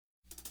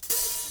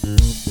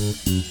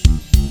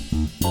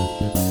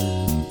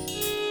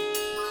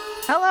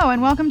Hello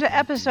and welcome to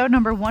episode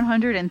number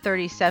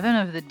 137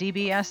 of the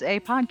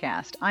DBSA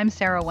podcast. I'm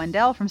Sarah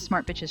Wendell from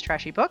Smart Bitches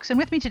Trashy Books, and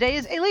with me today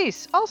is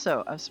Elyse,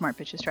 also of Smart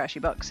Bitches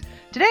Trashy Books.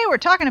 Today we're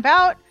talking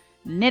about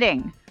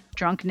knitting,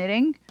 drunk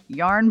knitting,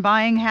 yarn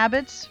buying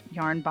habits,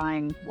 yarn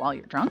buying while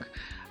you're drunk,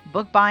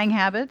 book buying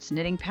habits,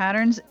 knitting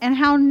patterns, and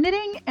how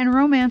knitting and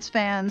romance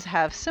fans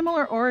have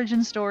similar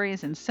origin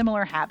stories and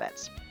similar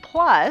habits.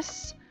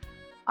 Plus,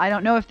 I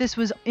don't know if this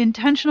was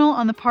intentional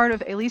on the part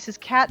of Elyse's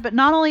cat, but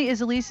not only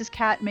is Elyse's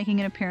cat making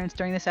an appearance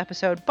during this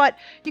episode, but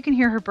you can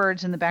hear her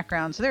birds in the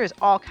background, so there is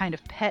all kind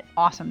of pet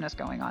awesomeness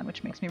going on,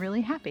 which makes me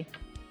really happy.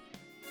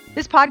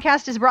 This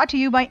podcast is brought to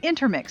you by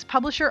Intermix,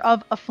 publisher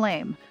of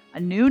Aflame, a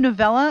new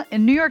novella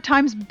in New York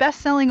Times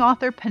bestselling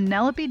author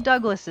Penelope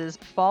Douglas's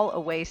Fall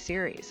Away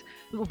series.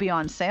 It will be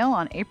on sale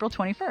on April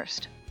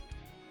 21st.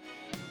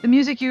 The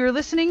music you are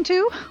listening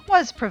to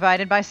was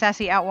provided by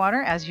Sassy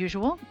Outwater, as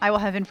usual. I will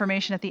have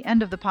information at the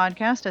end of the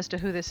podcast as to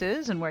who this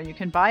is and where you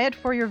can buy it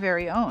for your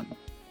very own.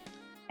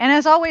 And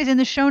as always, in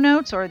the show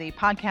notes or the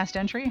podcast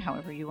entry,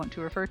 however you want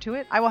to refer to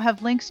it, I will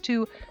have links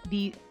to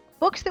the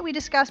books that we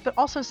discussed, but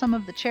also some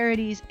of the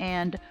charities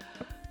and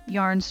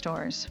yarn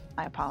stores,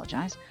 I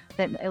apologize,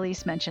 that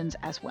Elyse mentions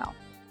as well.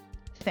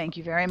 Thank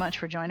you very much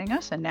for joining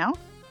us, and now,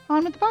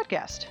 on with the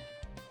podcast.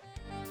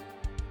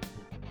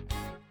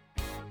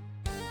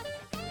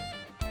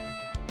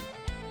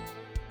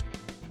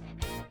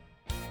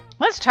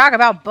 Let's talk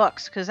about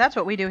books, because that's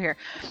what we do here.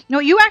 No,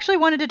 you actually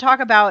wanted to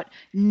talk about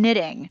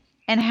knitting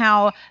and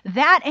how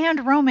that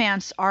and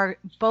romance are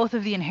both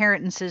of the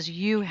inheritances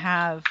you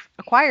have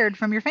acquired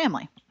from your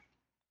family.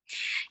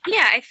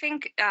 Yeah, I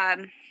think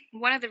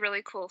one of the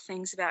really cool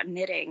things about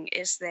knitting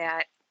is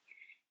that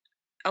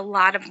a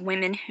lot of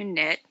women who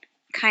knit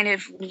kind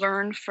of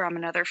learn from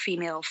another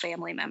female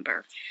family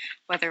member,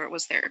 whether it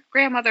was their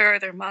grandmother,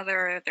 their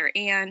mother, their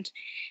aunt.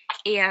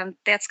 And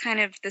that's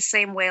kind of the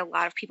same way a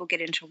lot of people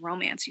get into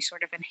romance. You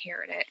sort of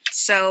inherit it.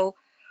 So,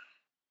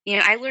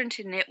 I learned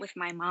to knit with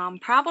my mom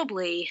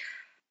probably,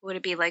 would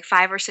it be like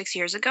 5 or 6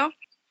 years ago?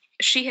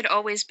 She had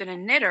always been a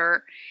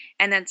knitter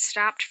and then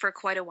stopped for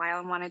quite a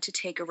while and wanted to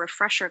take a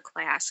refresher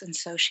class. And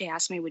so she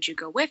asked me, would you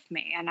go with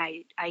me? And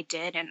I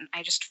did, and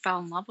I just fell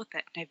in love with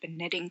it. And I've been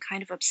knitting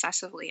kind of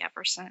obsessively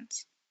ever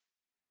since.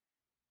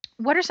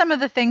 What are some of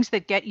the things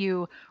that get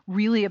you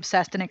really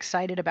obsessed and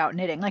excited about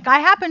knitting? Like, I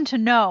happen to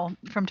know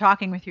from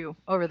talking with you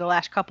over the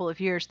last couple of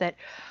years that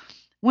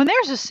when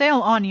there's a sale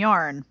on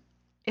yarn,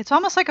 it's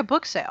almost like a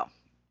book sale.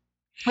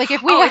 Like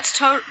if we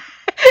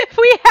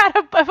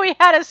if we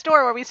had a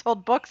store where we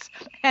sold books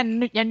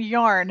and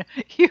yarn,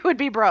 you would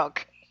be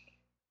broke.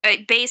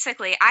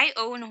 Basically, I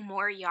own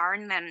more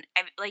yarn than,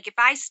 like, if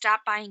I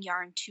stopped buying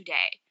yarn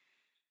today,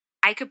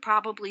 I could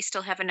probably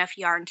still have enough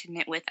yarn to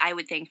knit with, I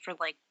would think, for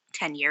like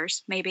 10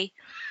 years, maybe.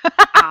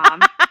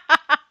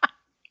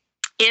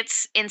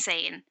 It's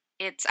insane.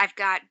 I've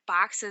got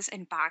boxes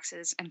and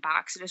boxes and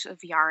boxes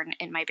of yarn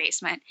in my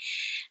basement.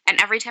 And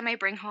every time I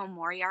bring home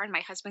more yarn, my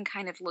husband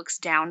kind of looks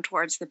down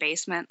towards the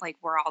basement, like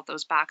where all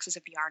those boxes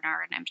of yarn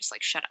are. And I'm just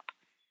like, shut up.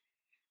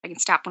 I can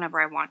stop whenever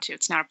I want to.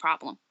 It's not a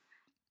problem.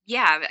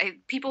 Yeah,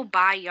 people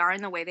buy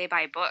yarn the way they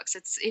buy books.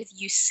 If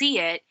you see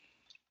it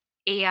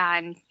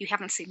and you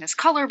haven't seen this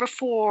color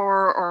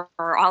before,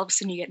 or all of a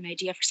sudden you get an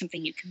idea for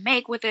something you can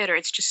make with it, or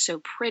it's just so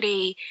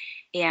pretty,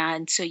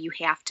 and so you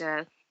have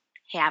to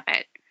have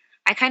it.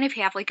 I kind of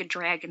have like a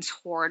dragon's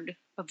hoard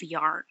of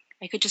yarn.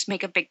 I could just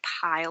make a big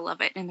pile of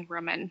it in the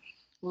room and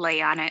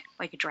lay on it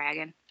like a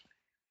dragon.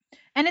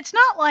 And it's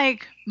not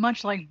like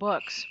much like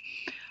books.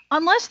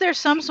 Unless there's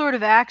some sort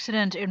of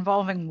accident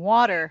involving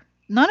water,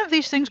 none of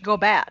these things go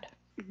bad.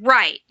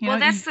 Right. Well,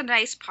 that's the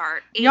nice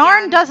part.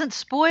 Yarn doesn't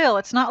spoil.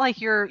 It's not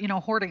like you're,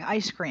 hoarding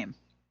ice cream.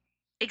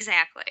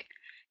 Exactly.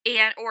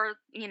 Or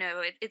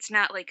it's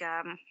not like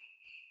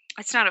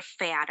it's not a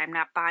fad. I'm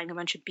not buying a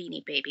bunch of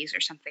Beanie Babies or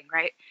something,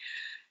 right?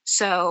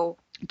 So,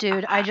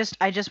 dude, I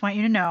just want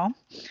you to know.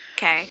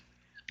 Okay.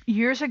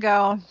 Years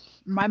ago,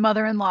 my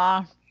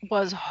mother-in-law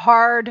was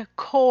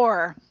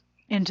hardcore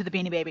into the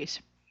Beanie Babies.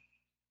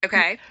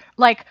 Okay.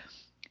 Like,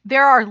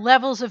 there are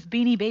levels of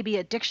Beanie Baby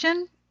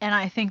addiction, and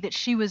I think that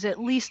she was at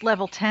least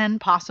level 10,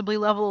 possibly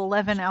level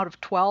 11 out of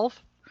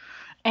 12.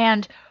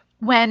 And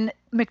when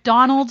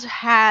McDonald's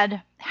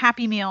had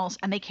Happy Meals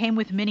and they came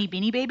with mini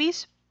Beanie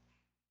Babies,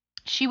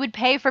 she would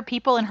pay for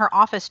people in her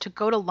office to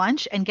go to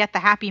lunch and get the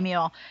Happy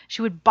Meal.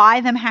 She would buy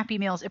them Happy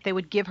Meals if they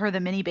would give her the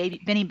mini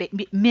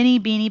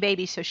Beanie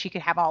Babies so she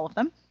could have all of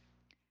them.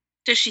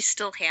 Does she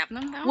still have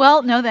them, though?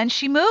 Well, no, then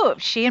she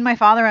moved. She and my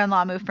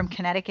father-in-law moved from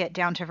Connecticut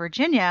down to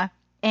Virginia,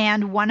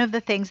 and one of the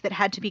things that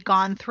had to be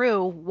gone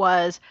through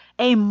was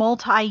a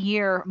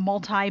multi-year,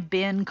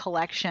 multi-bin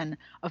collection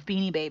of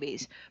Beanie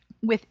Babies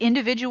with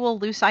individual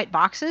lucite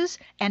boxes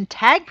and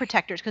tag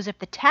protectors, because if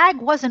the tag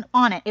wasn't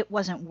on it, it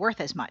wasn't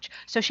worth as much.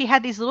 So she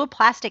had these little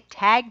plastic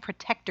tag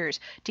protectors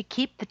to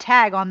keep the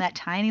tag on that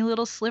tiny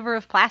little sliver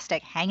of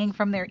plastic hanging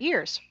from their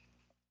ears.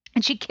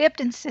 And she kept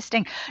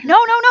insisting, no,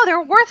 no, no,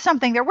 they're worth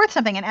something. They're worth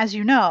something. And as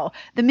you know,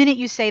 the minute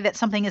you say that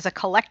something is a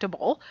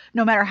collectible,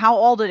 no matter how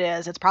old it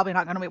is, it's probably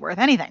not going to be worth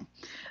anything.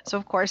 So,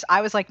 of course,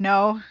 I was like,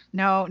 no,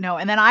 no, no.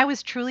 And then I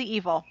was truly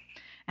evil.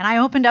 And I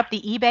opened up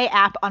the eBay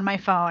app on my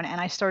phone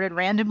and I started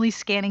randomly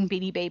scanning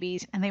Beanie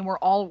Babies, and they were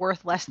all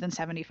worth less than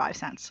 75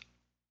 cents.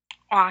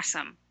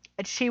 Awesome.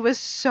 And she was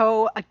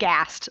so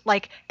aghast.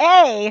 Like,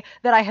 A,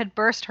 that I had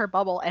burst her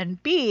bubble,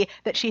 and B,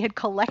 that she had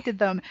collected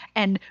them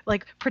and,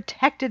 like,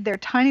 protected their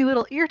tiny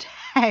little ear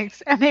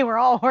tags, and they were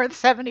all worth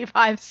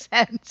 75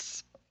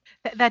 cents.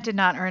 That did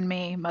not earn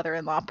me mother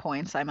in law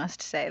points, I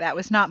must say. That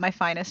was not my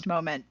finest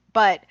moment.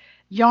 But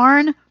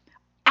yarn,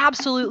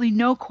 absolutely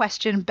no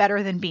question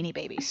better than Beanie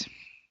Babies.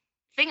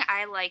 Thing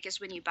I like is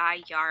when you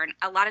buy yarn,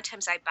 a lot of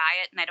times I buy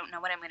it and I don't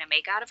know what I'm going to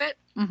make out of it.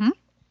 Mm-hmm.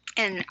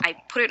 And I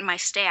put it in my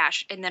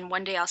stash, and then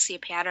one day I'll see a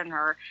pattern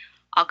or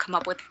I'll come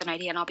up with an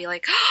idea and I'll be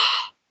like, oh,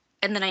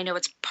 and then I know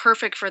it's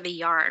perfect for the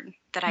yarn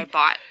that I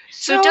bought.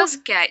 So it does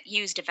get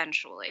used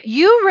eventually.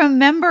 You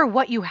remember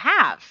what you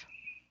have.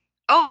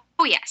 Oh,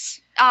 yes.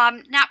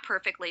 Not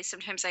perfectly.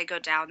 Sometimes I go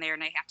down there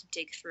and I have to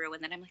dig through,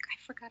 and then I'm like,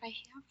 I forgot I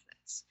have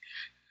this.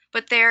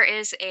 But there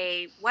is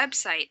a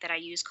website that I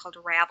use called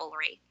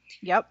Ravelry.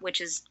 Yep.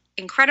 Which is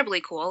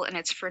incredibly cool, and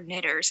it's for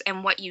knitters.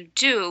 And what you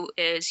do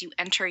is you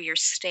enter your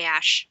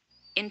stash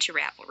into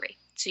Ravelry.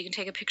 So you can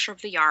take a picture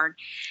of the yarn.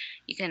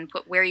 You can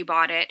put where you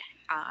bought it,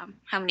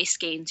 how many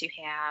skeins you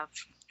have,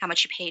 how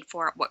much you paid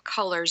for it, what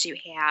colors you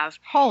have.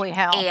 Holy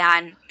hell.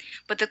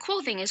 But the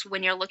cool thing is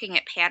when you're looking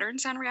at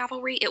patterns on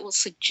Ravelry, it will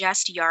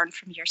suggest yarn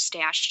from your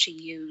stash to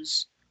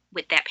use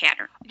with that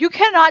pattern. You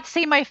cannot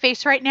see my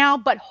face right now,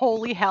 but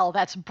holy hell,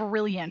 that's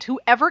brilliant.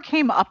 Whoever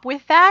came up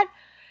with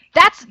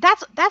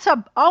that's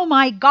a, oh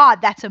my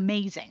God, that's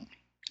amazing.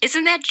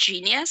 Isn't that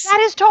genius? That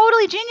is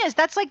totally genius.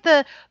 That's like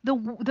the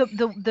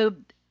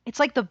it's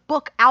like the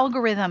book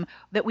algorithm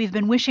that we've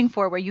been wishing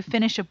for, where you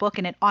finish a book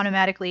and it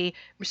automatically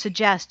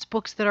suggests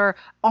books that are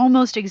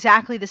almost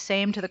exactly the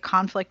same to the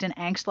conflict and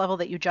angst level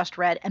that you just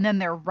read, and then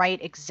they're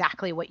right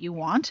exactly what you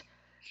want.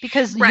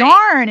 Because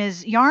yarn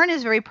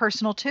is very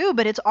personal too,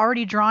 but it's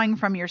already drawing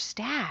from your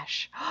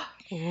stash.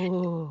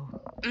 Ooh.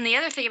 And the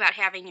other thing about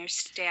having your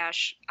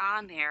stash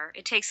on there,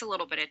 it takes a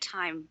little bit of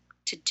time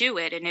to do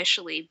it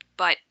initially,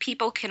 but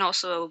people can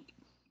also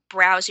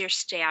browse your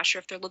stash, or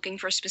if they're looking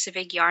for a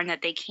specific yarn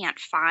that they can't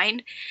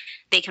find,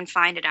 they can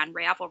find it on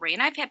Ravelry.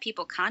 And I've had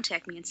people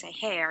contact me and say,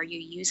 hey, are you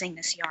using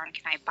this yarn?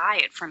 Can I buy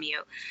it from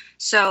you?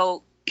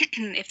 So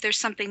if there's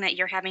something that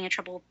you're having a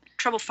trouble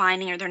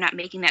finding, or they're not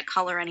making that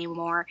color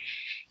anymore,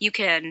 you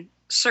can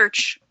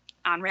search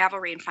on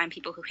Ravelry and find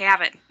people who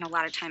have it, and a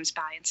lot of times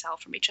buy and sell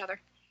from each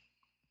other.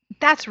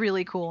 That's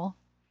really cool.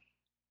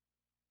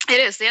 It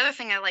is. The other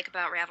thing I like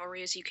about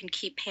Ravelry is you can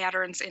keep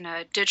patterns in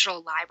a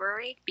digital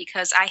library,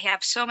 because I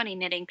have so many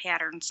knitting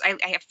patterns. I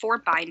have 4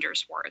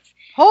 binders worth.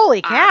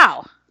 Holy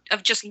cow.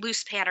 Of just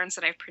loose patterns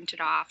that I've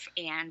printed off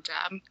and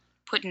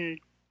put in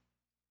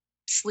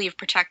sleeve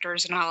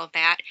protectors and all of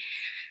that.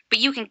 But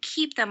you can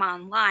keep them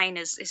online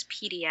as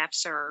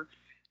PDFs or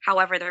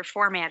however they're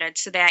formatted,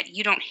 so that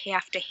you don't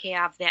have to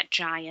have that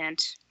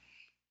giant,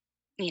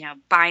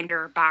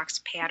 binder box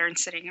pattern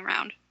sitting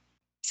around.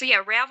 So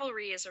yeah,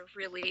 Ravelry is a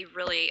really,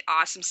 really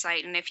awesome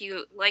site. And if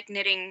you like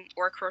knitting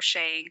or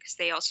crocheting, because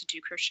they also do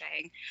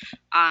crocheting,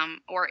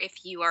 or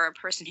if you are a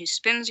person who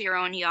spins your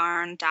own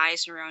yarn,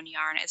 dyes your own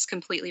yarn, it's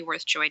completely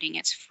worth joining.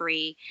 It's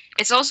free.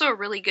 It's also a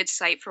really good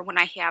site for when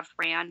I have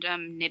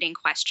random knitting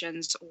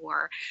questions,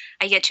 or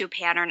I get to a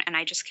pattern and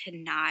I just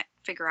cannot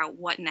figure out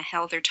what in the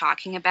hell they're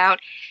talking about.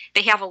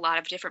 They have a lot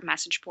of different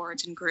message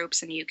boards and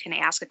groups, and you can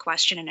ask a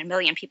question and a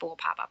million people will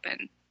pop up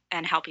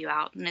and help you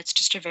out. And it's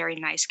just a very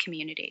nice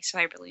community. So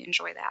I really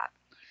enjoy that.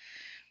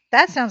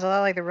 That sounds a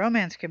lot like the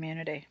romance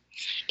community.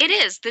 It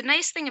is. The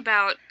nice thing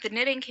about the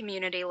knitting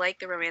community, like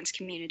the romance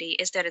community,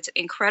 is that it's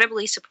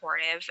incredibly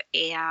supportive,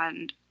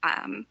 and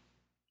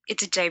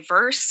it's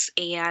diverse.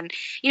 And,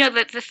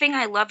 the thing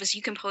I love is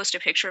you can post a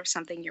picture of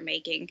something you're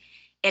making,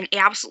 and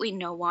absolutely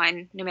no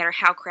one, no matter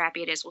how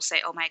crappy it is, will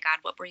say, oh my God,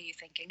 what were you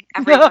thinking?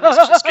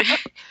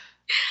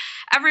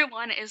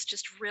 Everyone is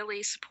just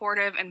really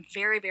supportive and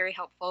very, very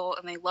helpful,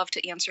 and they love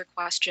to answer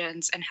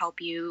questions and help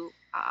you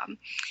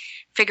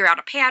figure out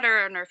a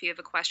pattern, or if you have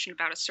a question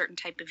about a certain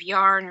type of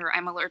yarn, or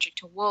I'm allergic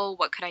to wool,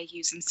 what could I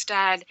use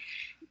instead?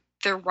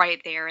 They're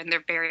right there, and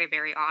they're very,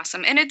 very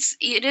awesome. And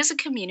it is a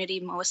community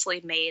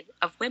mostly made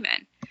of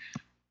women.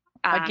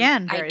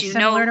 Again, very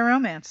similar to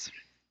romance.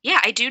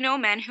 Yeah, I do know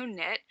men who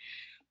knit,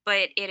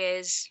 but it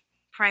is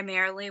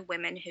primarily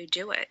women who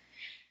do it.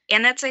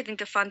 And that's, I think,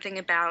 the fun thing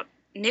about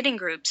knitting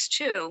groups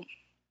too,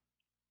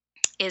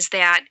 is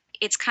that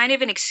it's kind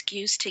of an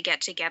excuse to get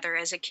together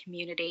as a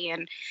community,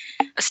 and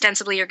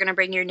ostensibly you're going to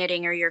bring your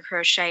knitting or your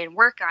crochet and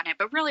work on it,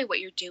 but really what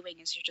you're doing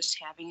is you're just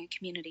having a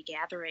community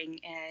gathering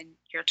and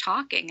you're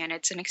talking, and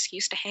it's an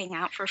excuse to hang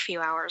out for a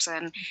few hours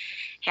and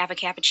have a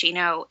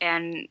cappuccino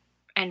and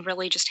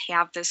really just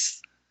have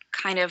this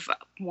kind of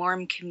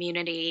warm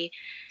community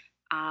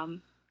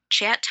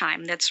chat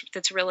time.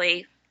 It's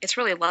really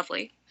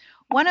lovely.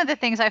 One of the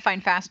things I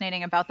find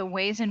fascinating about the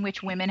ways in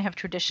which women have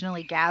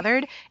traditionally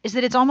gathered is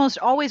that it's almost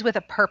always with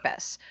a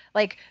purpose.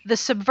 Like the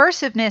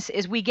subversiveness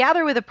is we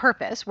gather with a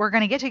purpose. We're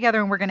going to get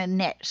together and we're going to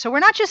knit. So we're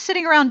not just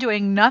sitting around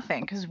doing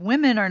nothing because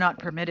women are not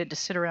permitted to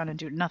sit around and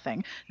do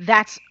nothing.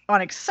 That's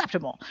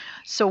unacceptable.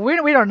 So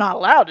we are not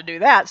allowed to do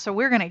that. So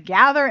we're going to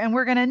gather and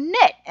we're going to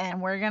knit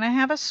and we're going to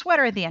have a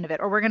sweater at the end of it.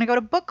 Or we're going to go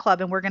to book club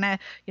and we're going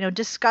to,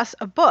 discuss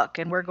a book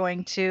and we're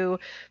going to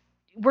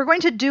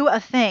do a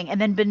thing, and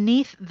then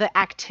beneath the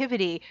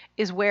activity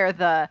is where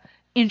the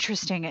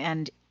interesting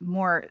and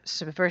more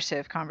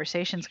subversive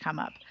conversations come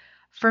up.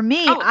 For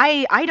me, Oh,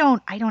 I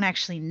don't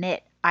actually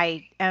knit.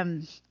 I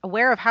am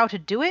aware of how to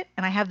do it,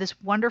 and I have this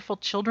wonderful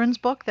children's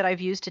book that I've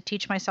used to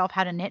teach myself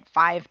how to knit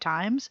 5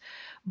 times.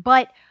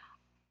 But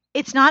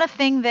it's not a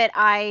thing that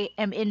I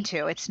am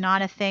into. It's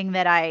not a thing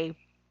that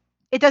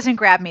it doesn't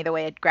grab me the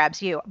way it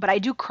grabs you. But I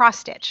do cross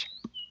stitch.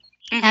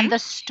 hmm. And the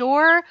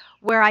store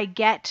where I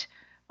get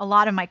a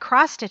lot of my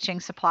cross stitching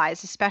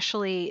supplies,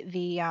 especially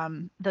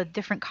the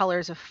different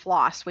colors of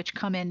floss, which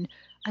come in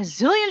a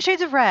zillion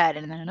shades of red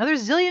and then another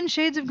zillion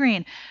shades of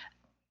green,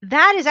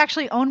 that is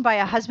actually owned by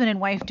a husband and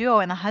wife duo,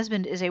 and the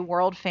husband is a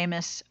world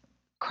famous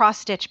cross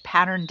stitch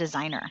pattern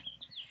designer.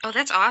 Oh,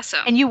 that's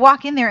awesome. And you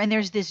walk in there, and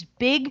there's this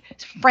big,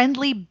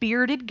 friendly,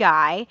 bearded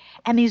guy,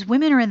 and these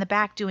women are in the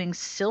back doing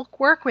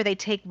silk work where they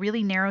take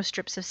really narrow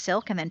strips of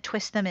silk and then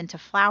twist them into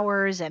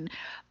flowers. And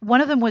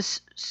one of them was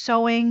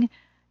sewing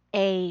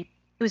it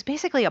was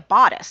basically a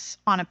bodice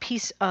on a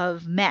piece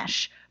of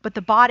mesh, but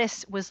the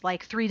bodice was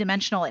like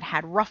three-dimensional. It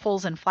had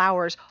ruffles and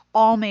flowers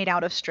all made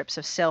out of strips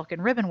of silk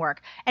and ribbon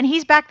work. And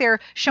he's back there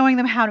showing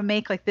them how to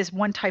make like this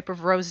one type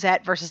of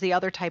rosette versus the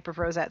other type of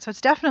rosette. So it's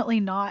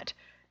definitely not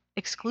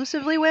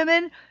exclusively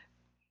women,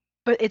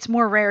 but it's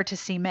more rare to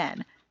see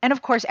men. And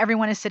of course,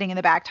 everyone is sitting in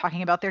the back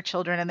talking about their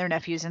children and their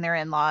nephews and their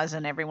in laws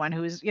and everyone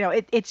who's,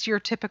 it's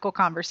your typical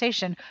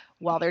conversation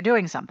while they're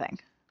doing something.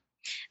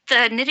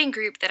 The knitting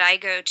group that I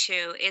go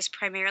to is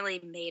primarily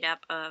made up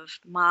of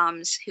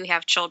moms who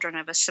have children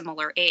of a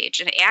similar age,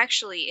 and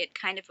it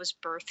kind of was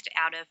birthed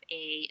out of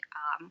a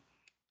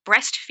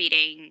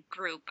breastfeeding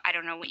group. I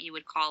don't know what you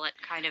would call it.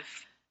 Kind of,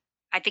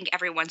 I think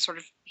everyone sort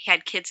of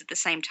had kids at the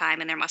same time,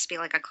 and there must be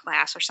like a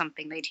class or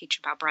something they teach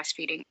about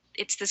breastfeeding.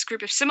 It's this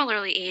group of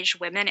similarly aged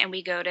women, and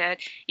we go to,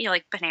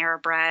 like Panera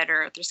Bread,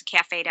 or there's a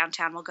cafe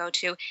downtown we'll go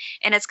to,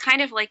 and it's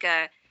kind of like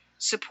a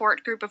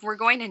support group of we're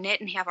going to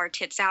knit and have our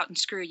tits out and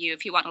screw you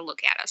if you want to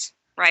look at us,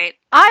 right?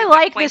 Like I we've got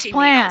like this pointy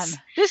plan. needles,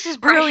 This is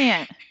right?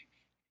 brilliant.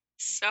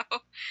 So,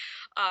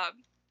 um,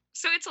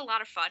 so it's a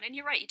lot of fun. And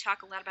you're right, you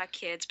talk a lot about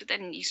kids, but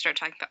then you start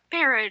talking about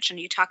marriage and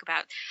you talk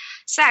about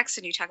sex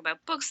and you talk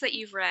about books that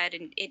you've read,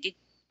 and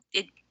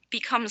it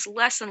becomes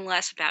less and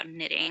less about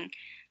knitting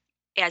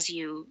as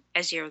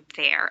you're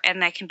there,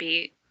 and that can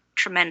be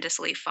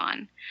tremendously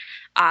fun.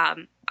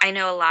 I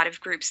know a lot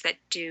of groups that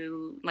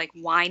do like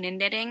wine and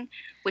knitting,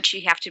 which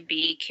you have to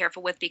be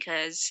careful with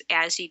because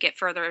as you get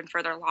further and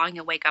further along,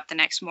 you'll wake up the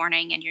next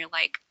morning and you're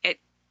like, it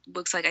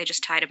looks like I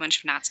just tied a bunch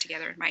of knots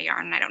together in my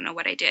yarn and I don't know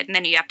what I did. And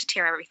then you have to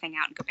tear everything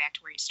out and go back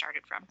to where you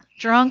started from.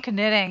 Drunk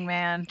knitting,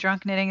 man.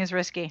 Drunk knitting is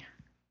risky.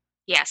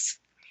 Yes.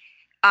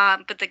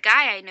 But the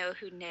guy I know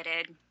who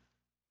knitted,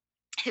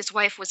 his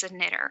wife was a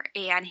knitter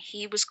and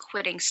he was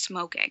quitting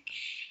smoking.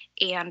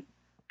 And,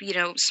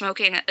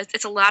 smoking,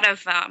 it's a lot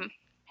of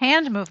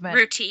Hand movement.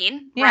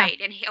 routine, Yeah. right?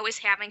 And he always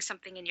having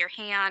something in your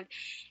hand.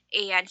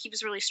 And he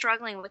was really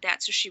struggling with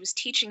that. So she was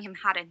teaching him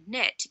how to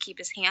knit to keep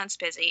his hands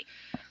busy.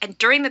 And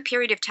during the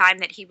period of time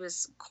that he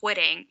was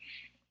quitting,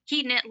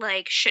 he knit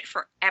like shit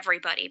for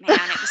everybody, man.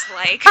 It was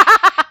like,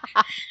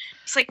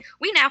 it's like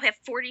we now have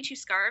 42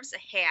 scarves,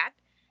 a hat,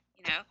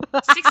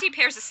 60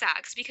 pairs of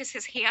socks because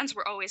his hands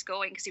were always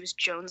going because he was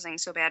jonesing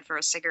so bad for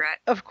a cigarette.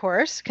 Of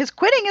course, because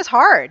quitting is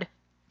hard.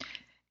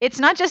 It's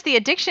not just the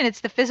addiction, it's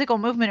the physical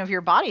movement of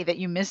your body that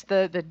you miss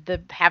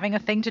the having a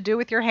thing to do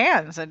with your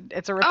hands, and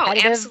it's a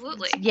repetitive. Oh,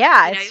 absolutely.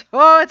 Yeah,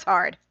 it's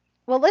hard.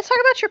 Well, let's talk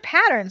about your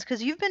patterns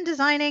because you've been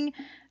designing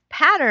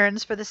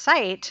patterns for the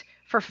site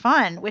for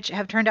fun, which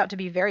have turned out to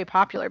be very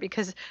popular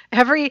because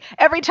every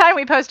time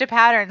we post a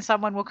pattern,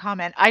 someone will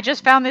comment, "I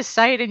just found this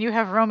site and you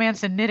have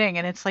romance and knitting,"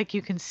 and it's like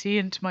you can see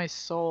into my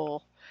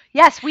soul.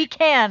 Yes, we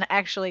can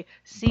actually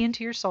see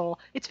into your soul.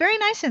 It's very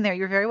nice in there.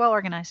 You're very well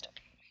organized.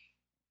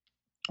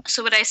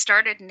 So when I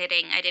started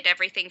knitting, I did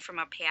everything from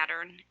a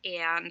pattern,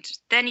 and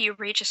then you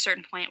reach a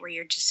certain point where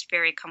you're just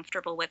very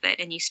comfortable with it,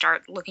 and you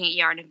start looking at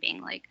yarn and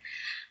being like,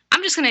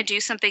 I'm just going to do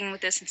something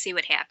with this and see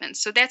what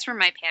happens. So that's where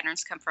my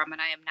patterns come from,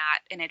 and I am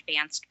not an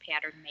advanced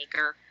pattern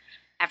maker.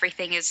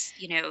 Everything is,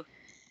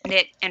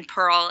 knit and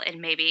purl,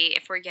 and maybe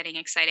if we're getting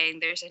exciting,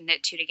 there's a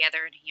knit two together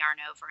and a yarn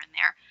over in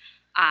there.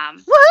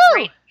 Woohoo!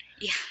 Right,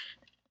 yeah.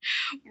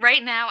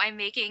 Right now, I'm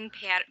making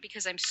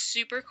because I'm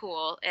super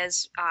cool.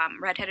 As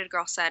Redheaded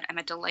Girl said, I'm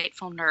a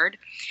delightful nerd.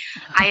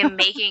 I am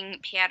making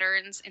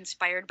patterns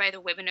inspired by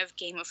the women of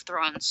Game of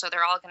Thrones. So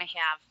they're all going to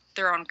have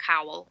their own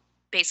cowl,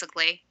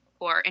 basically,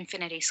 or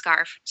infinity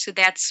scarf. So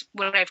that's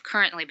what I've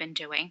currently been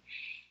doing.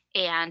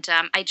 And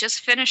I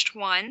just finished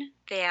one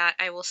that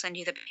I will send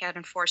you the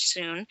pattern for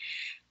soon.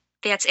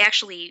 That's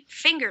actually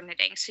finger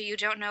knitting, so you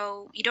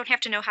don't have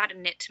to know how to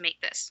knit to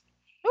make this.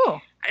 Ooh,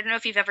 I don't know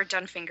if you've ever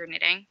done finger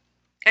knitting.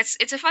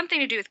 It's a fun thing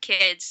to do with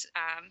kids,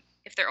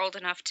 if they're old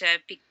enough to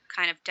be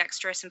kind of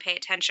dexterous and pay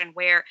attention.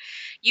 Where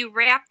you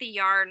wrap the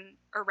yarn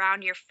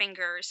around your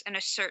fingers in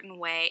a certain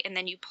way, and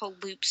then you pull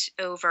loops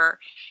over,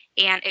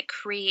 and it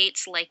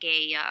creates like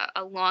a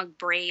long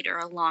braid or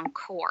a long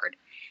cord.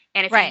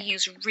 And if you right.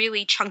 use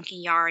really chunky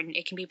yarn,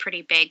 it can be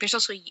pretty big. There's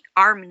also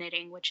arm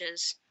knitting, which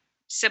is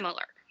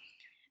similar.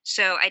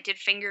 So I did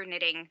finger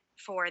knitting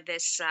for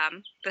this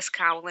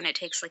cowl, and it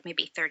takes like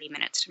maybe 30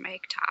 minutes to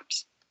make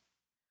tops.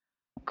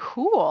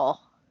 Cool.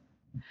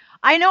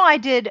 I know I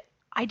did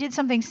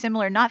something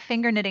similar, not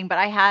finger knitting, but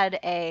I had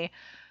a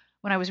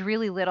when I was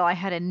really little, I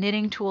had a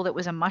knitting tool that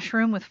was a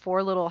mushroom with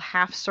four little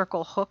half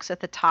circle hooks at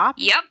the top,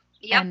 Yep,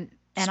 yep. and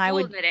I Spool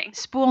would knitting.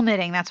 spool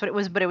knitting, that's what it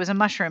was, but it was a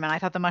mushroom, and I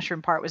thought the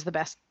mushroom part was the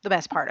best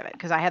part of it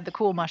because I had the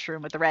cool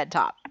mushroom with the red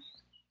top.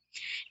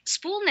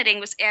 Spool knitting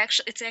was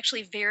actually it's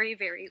actually very,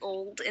 very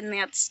old, and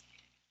that's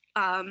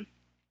um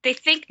they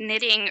think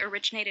knitting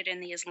originated in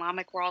the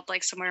Islamic world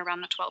like somewhere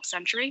around the 12th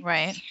century.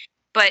 Right.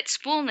 But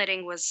spool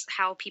knitting was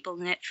how people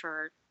knit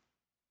for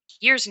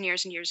years and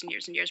years and years and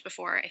years and years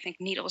before I think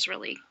needles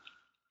really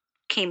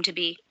came to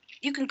be.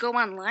 You can go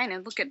online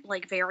and look at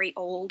like very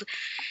old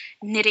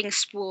knitting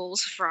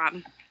spools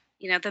from,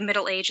 the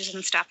Middle Ages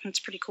and stuff, and it's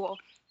pretty cool.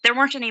 There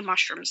weren't any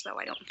mushrooms though,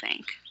 I don't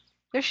think.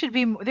 There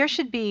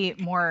should be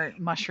more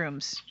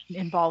mushrooms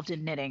involved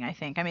in knitting, I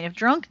think. I mean, if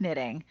drunk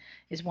knitting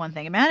is one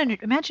thing, imagine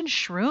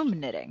shroom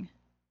knitting.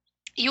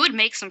 You would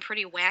make some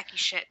pretty wacky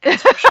shit,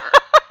 that's for sure.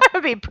 That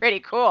would be pretty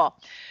cool.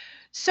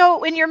 So,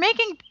 when you're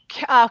making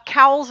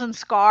cowls and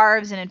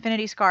scarves and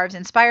infinity scarves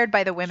inspired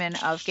by the women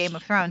of Game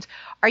of Thrones,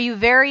 are you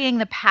varying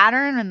the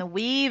pattern and the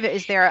weave?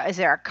 Is there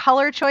a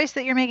color choice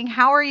that you're making?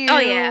 How are Oh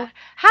you yeah.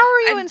 how are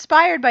you I'm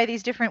inspired by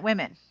these different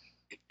women?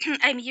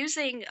 I'm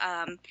using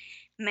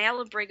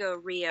Malabrigo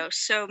Rio.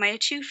 So my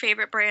two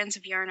favorite brands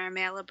of yarn are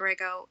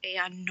Malabrigo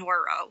and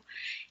Noro.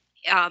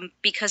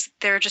 Because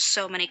there are just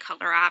so many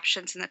color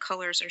options and the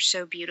colors are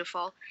so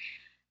beautiful.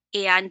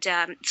 And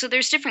so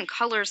there's different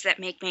colors that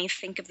make me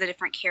think of the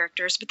different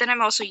characters, but then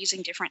I'm also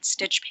using different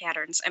stitch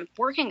patterns. I'm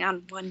working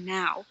on one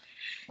now,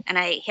 and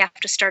I have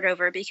to start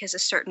over because a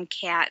certain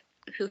cat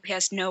who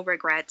has no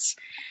regrets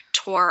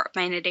tore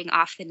my knitting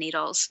off the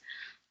needles.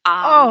 Um,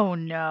 Oh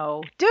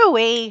no,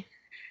 Dewey.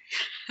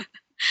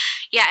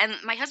 yeah, and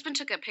my husband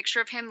took a picture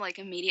of him like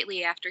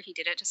immediately after he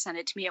did it to send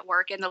it to me at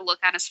work, and the look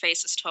on his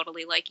face is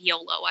totally like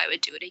YOLO. I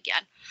would do it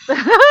again.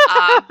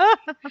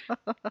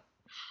 Um,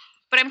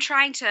 but I'm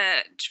trying to,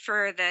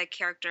 for the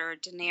character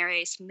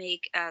Daenerys,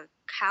 make a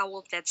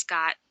cowl that's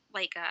got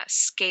like a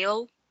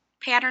scale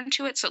pattern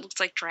to it, so it looks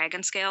like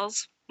dragon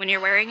scales when you're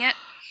wearing it.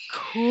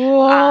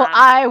 Cool. Um,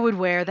 I would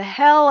wear the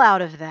hell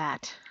out of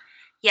that.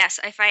 yes,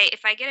 if I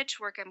get it to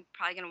work, I'm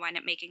probably gonna wind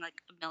up making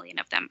like a million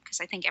of them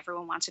because I think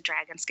everyone wants a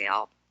dragon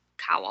scale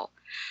cowl.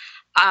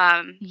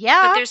 But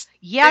Yeah. there's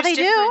Yeah, there's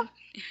they do.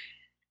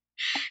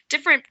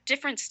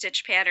 different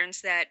stitch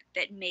patterns that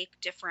make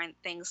different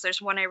things.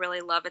 There's one I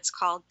really love. It's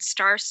called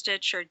Star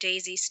Stitch or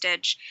Daisy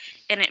Stitch,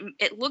 and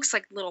it looks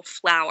like little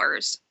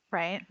flowers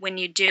Right. when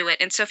you do it.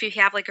 And so if you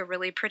have like a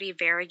really pretty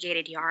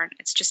variegated yarn,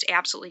 it's just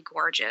absolutely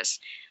gorgeous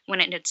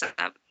when it knits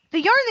up. The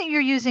yarn that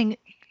you're using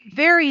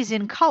varies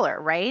in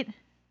color, right?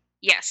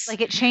 Yes. Like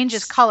it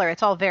changes color.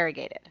 It's all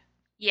variegated.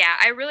 Yeah,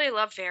 I really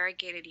love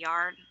variegated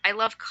yarn. I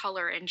love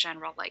color in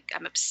general. Like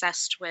I'm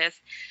obsessed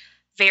with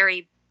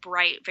very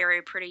bright,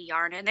 very pretty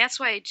yarn. And that's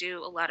why I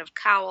do a lot of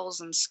cowls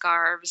and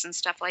scarves and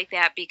stuff like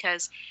that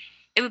because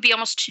it would be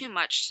almost too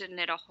much to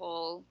knit a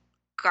whole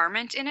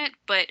garment in it,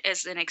 but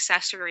as an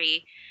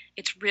accessory,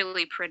 it's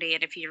really pretty.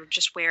 And if you're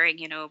just wearing,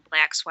 a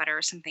black sweater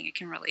or something, it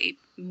can really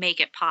make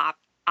it pop.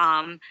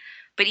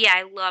 But yeah,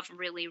 I love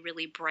really,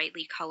 really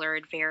brightly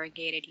colored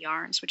variegated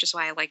yarns, which is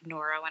why I like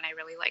Nora and I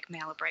really like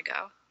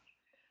Malabrigo.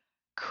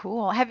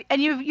 Cool.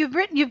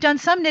 You've done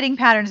some knitting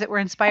patterns that were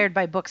inspired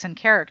by books and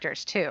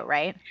characters too,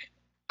 right?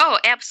 Oh,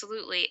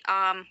 absolutely.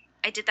 I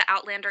did the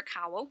Outlander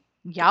cowl,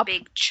 the Yup.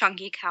 big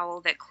chunky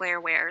cowl that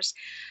Claire wears,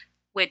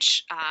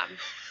 which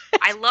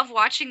I love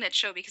watching that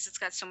show because it's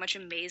got so much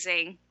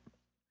amazing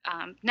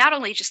not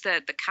only just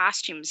the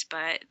costumes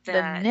but The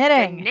the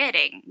knitting.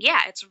 knitting.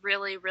 Yeah, it's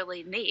really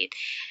really neat.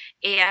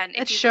 And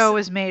That if you show listen,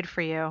 was made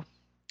for you.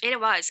 it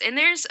was. And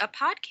there's a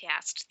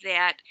podcast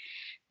that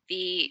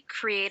the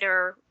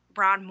creator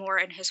Ron Moore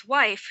and his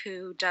wife,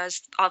 who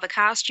does all the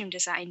costume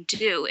design,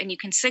 do, and you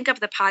can sync up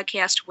the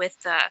podcast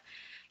with the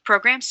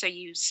program. So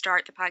you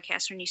start the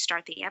podcast when you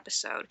start the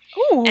episode,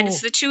 and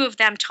it's Ooh. the two of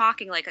them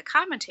talking like a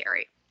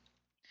commentary,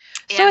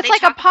 So and it's they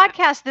like a talk about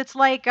podcast that's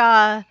like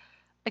a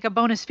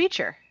bonus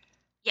feature.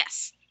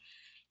 yes.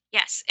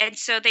 Yes, and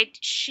so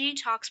she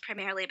talks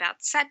primarily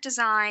about set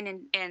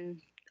design and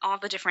all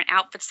the different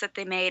outfits that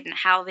they made and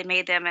how they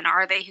made them and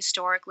are they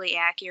historically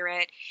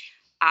accurate.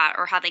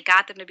 or how they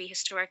got them to be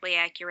historically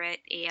accurate.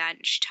 And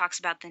she talks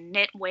about the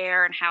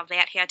knitwear and how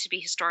that had to be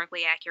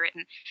historically accurate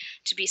and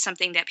to be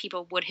something that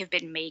people would have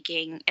been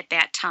making at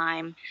that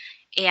time.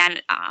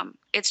 And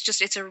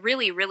it's a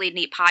really really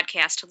neat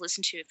podcast to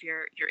listen to if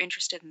you're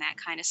interested in that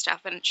kind of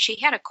stuff. And she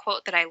had a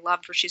quote that I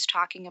loved where she's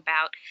talking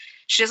about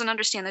she doesn't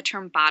understand the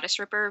term bodice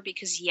ripper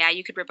because yeah,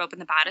 you could rip open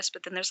the bodice,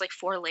 but then there's like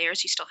 4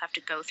 layers you still have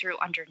to go through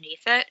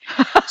underneath it.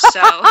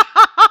 So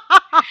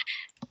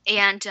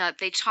and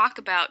they talk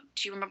about,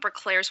 do you remember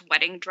Claire's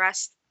wedding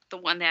dress? The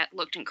one that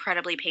looked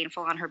incredibly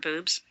painful on her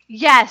boobs?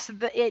 Yes,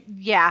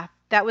 yeah,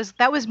 that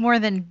was more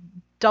than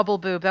double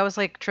boob. That was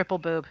like triple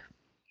boob.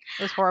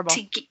 It was horrible.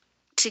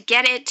 To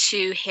get it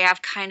to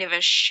have kind of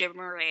a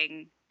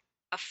shimmering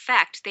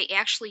effect, they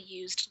actually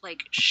used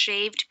like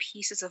shaved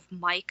pieces of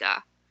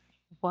mica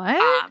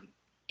What?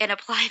 and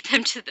applied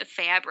them to the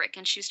fabric.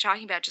 And she was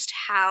talking about just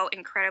how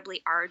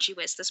incredibly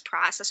arduous this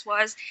process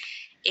was.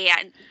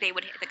 And the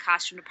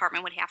costume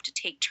department would have to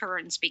take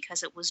turns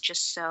because it was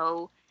just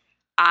so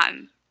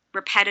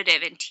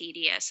repetitive and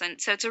tedious.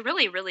 And so it's a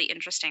really, really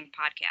interesting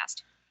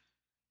podcast.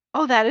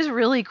 Oh, that is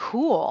really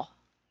cool.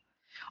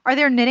 Are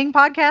there knitting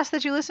podcasts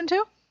that you listen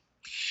to?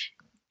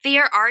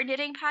 There are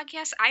knitting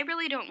podcasts. I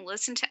really don't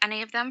listen to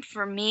any of them.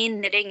 For me,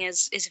 knitting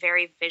is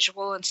very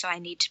visual, and so I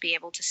need to be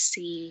able to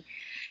see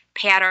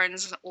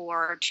patterns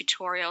or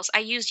tutorials. I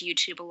use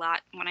YouTube a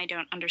lot when I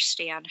don't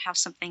understand how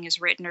something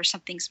is written or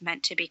something's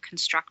meant to be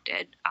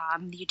constructed.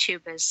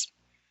 YouTube is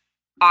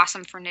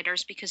awesome for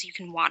knitters because you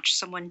can watch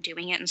someone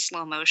doing it in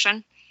slow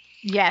motion.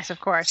 Yes, of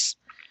course.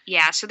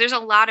 Yeah, so there's a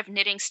lot of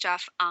knitting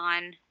stuff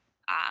on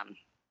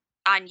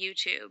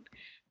YouTube,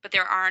 but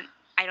there aren't,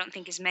 I don't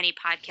think, as many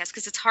podcasts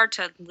because it's hard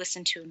to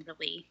listen to and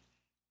really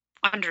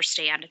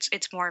understand.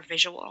 It's more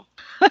visual.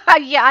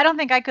 Yeah, I don't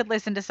think I could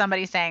listen to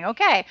somebody saying,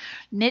 "Okay,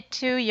 knit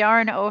 2,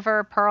 yarn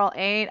over, purl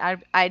 8."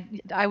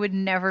 I would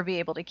never be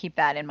able to keep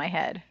that in my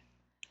head.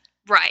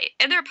 Right.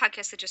 And there are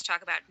podcasts that just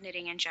talk about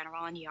knitting in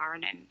general and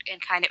yarn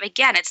and kind of,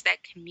 again, it's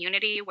that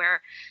community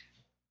where,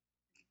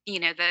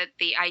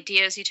 the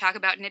ideas you talk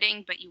about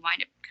knitting, but you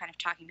wind up kind of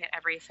talking about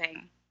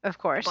everything Of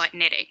course. but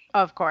knitting.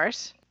 Of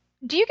course.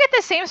 Do you get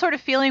the same sort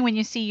of feeling when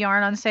you see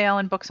yarn on sale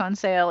and books on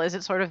sale? Is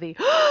it sort of the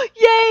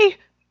yay?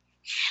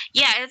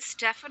 Yeah, it's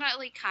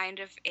definitely kind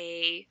of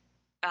a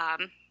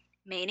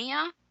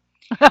mania.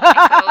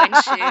 I go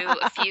into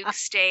a fugue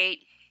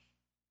state,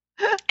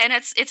 and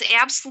it's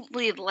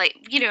absolutely like,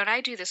 and I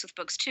do this with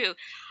books too.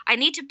 I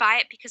need to buy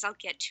it because I'll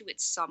get to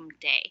it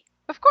someday,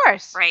 Of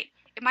course. right?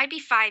 It might be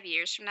 5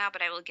 years from now,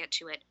 but I will get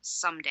to it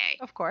someday.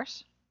 Of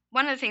course.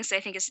 One of the things that I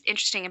think is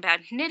interesting about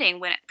knitting,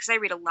 because I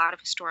read a lot of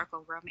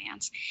historical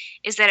romance,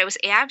 is that it was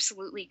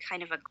absolutely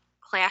kind of a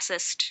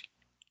classist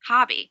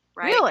hobby,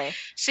 right? Really?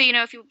 So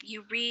if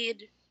you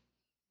read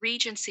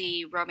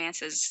Regency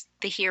romances,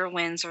 the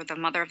heroines or the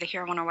mother of the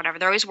heroine or whatever,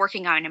 they're always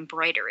working on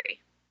embroidery,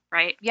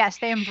 right? Yes,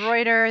 they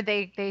embroider,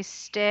 they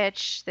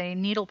stitch, they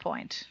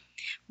needlepoint.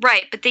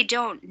 Right, but they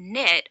don't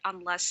knit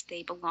unless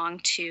they belong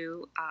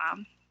to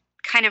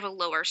kind of a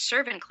lower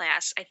servant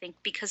class, I think,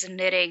 because of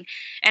knitting.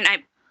 And I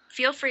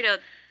feel free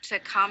to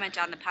comment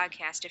on the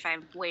podcast if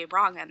I'm way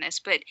wrong on this,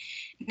 but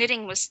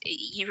knitting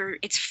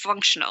it's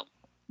functional,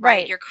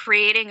 right? You're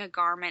creating a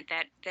garment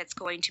that's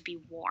going to be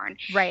worn.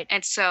 Right.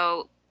 And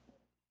so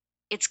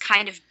it's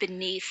kind of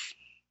beneath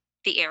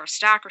the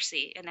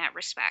aristocracy in that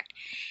respect.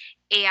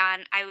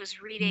 And I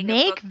was reading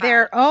a book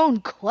their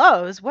own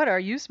clothes. What are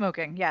you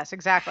smoking? Yes,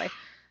 exactly.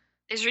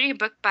 I was reading a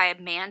book by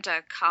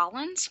Amanda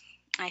Collins.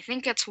 I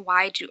think it's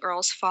Why Do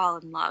Earls Fall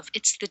in Love?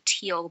 It's the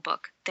Teal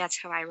book. That's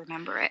how I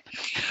remember it.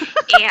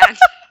 And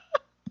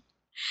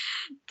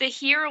the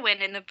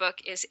heroine in the book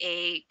is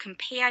a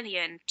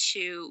companion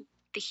to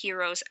the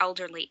hero's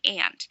elderly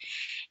aunt.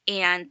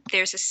 And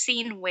there's a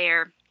scene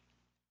where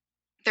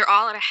they're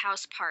all at a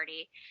house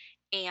party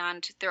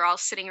and they're all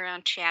sitting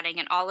around chatting,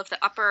 and all of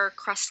the upper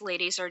crust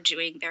ladies are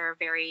doing their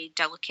very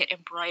delicate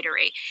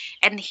embroidery.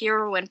 And the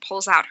heroine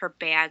pulls out her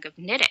bag of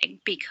knitting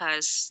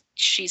because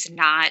she's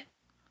not,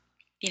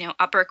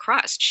 upper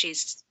crust.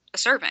 She's a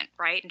servant,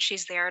 right? And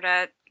she's there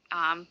to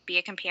be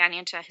a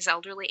companion to his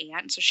elderly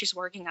aunt. So she's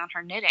working on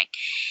her knitting.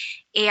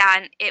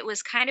 And it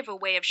was kind of a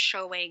way of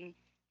showing,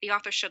 the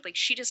author showed like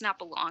she does not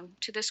belong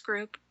to this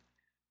group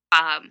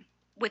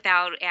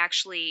without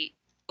actually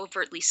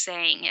overtly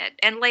saying it.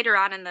 And later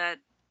on in the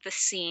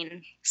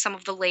scene, some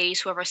of the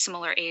ladies who are a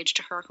similar age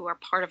to her, who are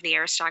part of the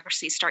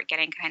aristocracy, start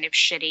getting kind of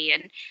shitty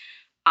and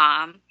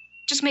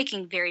just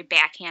making very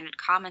backhanded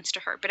comments to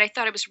her. But I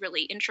thought it was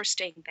really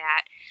interesting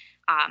that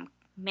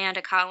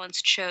Amanda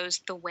Collins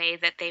chose the way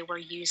that they were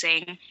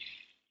using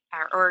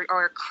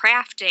or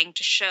crafting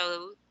to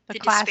show the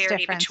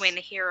disparity between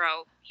the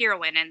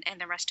heroine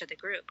and the rest of the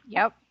group.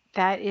 Yep.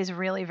 That is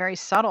really very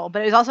subtle,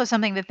 but it was also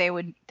something that they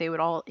would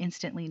all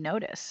instantly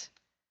notice.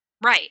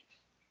 Right.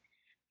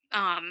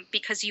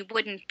 Because you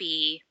wouldn't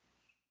be,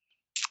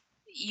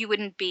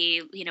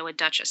 a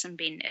duchess and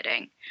be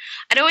knitting.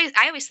 I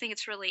always think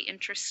it's really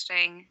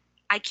interesting.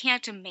 I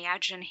can't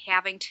imagine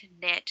having to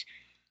knit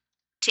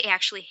to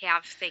actually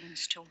have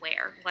things to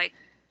wear, like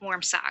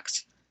warm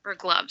socks. or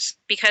gloves,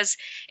 because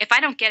if I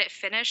don't get it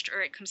finished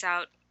or it comes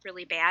out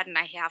really bad and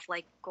I have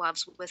like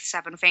gloves with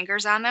 7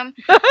 fingers on them,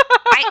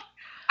 I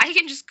I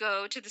can just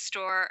go to the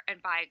store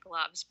and buy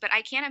gloves. But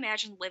I can't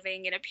imagine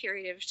living in a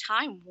period of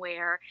time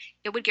where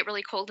it would get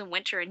really cold in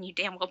winter and you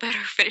damn well better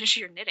finish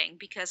your knitting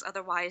because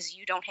otherwise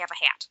you don't have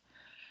a hat.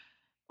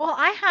 Well,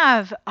 I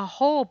have a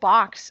whole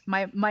box.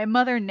 My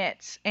mother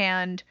knits,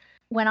 and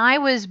when I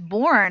was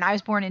born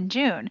in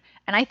June,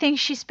 and I think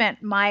she spent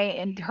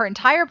her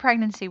entire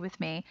pregnancy with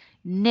me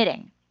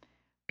knitting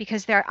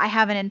because there I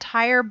have an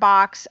entire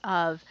box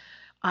of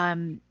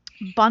um,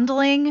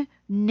 bundling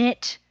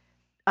knit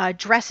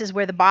dresses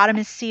where the bottom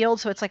is sealed,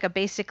 so it's like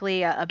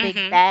basically a big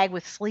Mhm. bag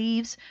with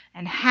sleeves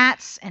and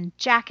hats and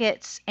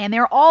jackets, and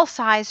they're all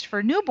sized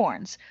for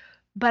newborns.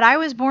 But I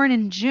was born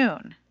in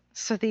June,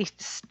 so the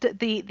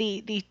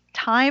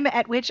time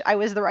at which I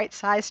was the right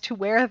size to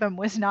wear them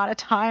was not a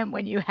time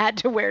when you had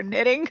to wear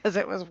knitting because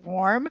it was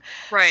warm.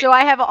 Right. So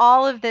I have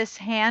all of this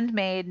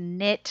handmade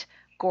knit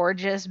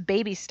gorgeous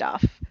baby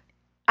stuff.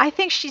 I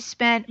think she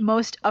spent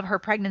most of her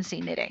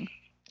pregnancy knitting.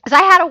 Because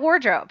I had a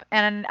wardrobe,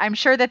 and I'm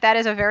sure that that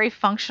is a very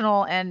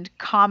functional and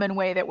common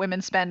way that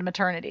women spend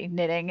maternity,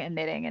 knitting and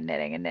knitting and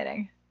knitting and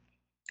knitting.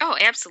 Oh,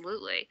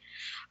 absolutely.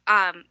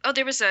 Oh,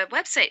 there was a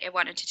website I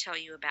wanted to tell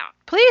you about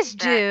Please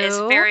that is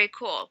do. very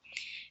cool.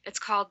 It's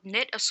called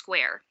Knit a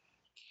Square,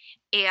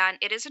 and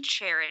it is a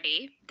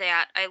charity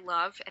that I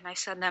love, and I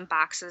send them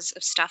boxes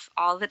of stuff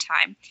all the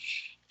time.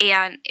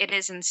 And it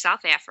is in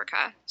South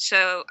Africa.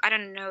 So I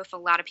don't know if a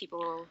lot of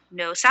people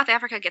know South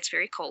Africa gets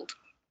very cold.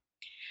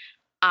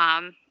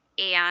 Um,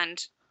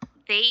 and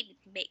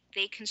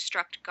they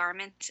construct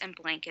garments and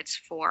blankets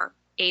for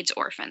AIDS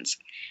orphans.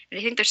 And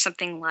I think there's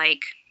something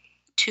like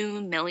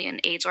 2 million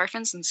AIDS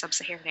orphans in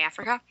sub-Saharan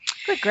Africa.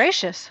 Good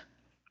gracious.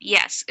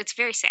 Yes, it's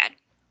very sad.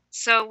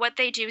 So what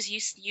they do is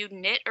you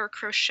knit or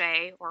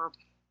crochet or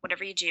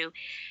whatever you do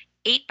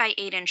 8 by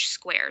 8 inch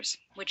squares,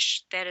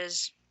 which that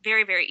is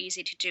very, very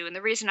easy to do. And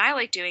the reason I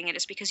like doing it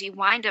is because you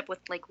wind up with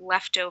like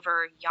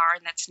leftover yarn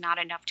that's not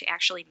enough to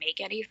actually make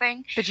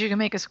anything. But you can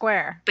make a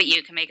square. But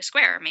you can make a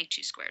square or make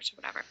 2 squares or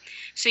whatever.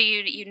 So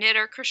you knit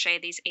or crochet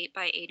these 8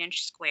 by 8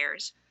 inch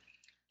squares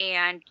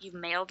and you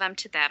mail them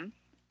to them,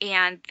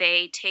 and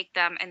they take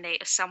them and they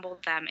assemble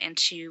them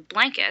into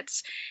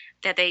blankets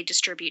that they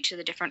distribute to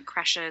the different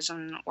creches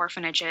and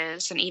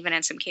orphanages, and even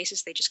in some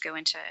cases they just go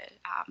into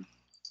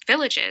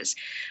villages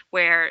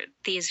where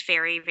these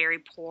very, very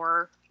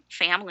poor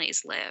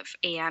families live.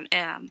 And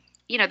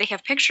they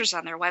have pictures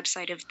on their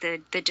website of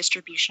the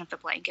distribution of the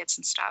blankets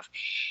and stuff.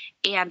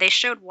 And they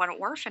showed one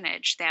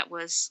orphanage that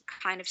was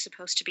kind of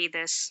supposed to be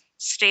this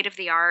state of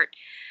the art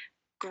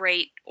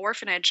great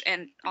orphanage,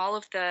 and all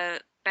of the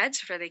beds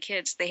for the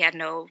kids, they had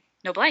no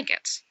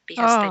blankets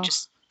because they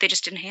Oh.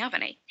 just didn't have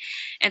any.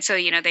 And so,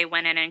 they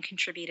went in and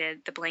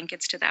contributed the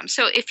blankets to them.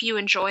 So if you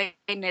enjoy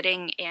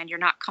knitting and you're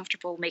not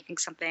comfortable making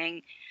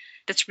something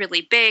that's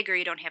really big, or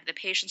you don't have the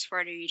patience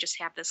for it, or you just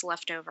have this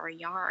leftover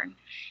yarn,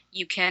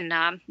 you can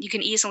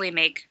easily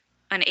make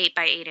an 8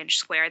 by 8 inch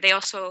square. They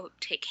also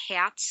take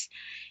hats,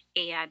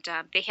 and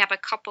they have a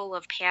couple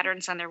of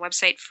patterns on their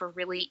website for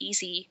really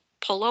easy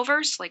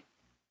pullovers, like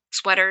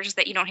sweaters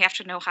that you don't have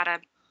to know how to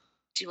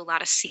do a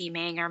lot of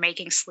seaming or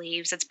making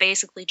sleeves. It's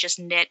basically just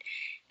knit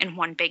in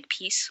one big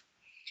piece.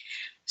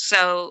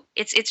 So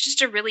it's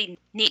just a really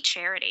neat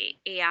charity.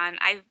 And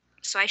I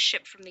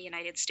ship from the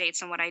United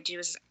States, and what I do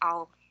is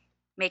I'll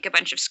make a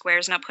bunch of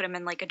squares and I'll put them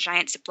in like a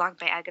giant Ziploc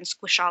bag and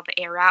squish all the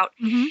air out,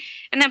 Mm-hmm.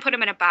 and then put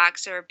them in a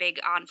box or a big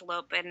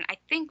envelope. And I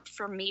think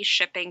for me,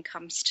 shipping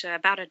comes to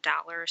about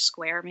 $1 a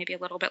square, maybe a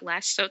little bit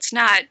less. So it's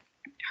not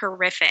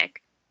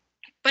horrific,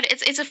 but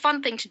it's a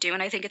fun thing to do,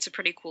 and I think it's a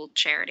pretty cool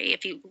charity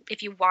if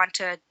you want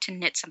to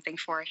knit something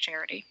for a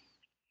charity.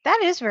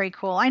 That is very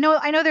cool. I know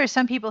there are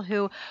some people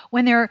who,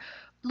 when they're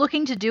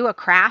looking to do a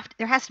craft,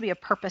 there has to be a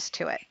purpose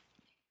to it.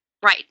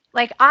 Right.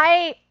 Like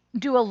I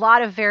do a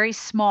lot of very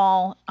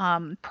small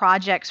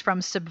projects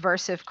from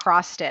Subversive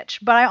Cross Stitch,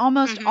 but I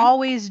almost Mhm.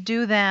 always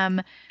do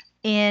them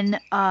in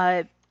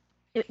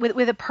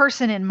with a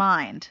person in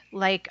mind.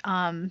 Like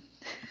when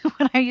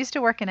I used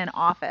to work in an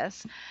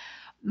office,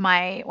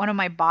 my one of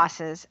my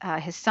bosses,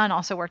 his son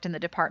also worked in the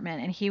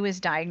department, and he was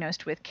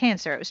diagnosed with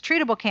cancer. It was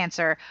treatable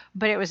cancer,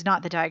 but it was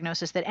not the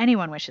diagnosis that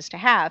anyone wishes to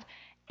have.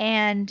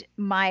 And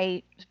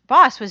my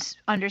boss was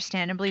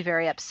understandably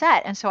very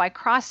upset, and so I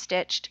cross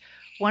stitched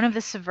one of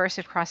the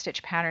Subversive cross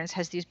stitch patterns.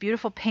 Has these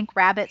beautiful pink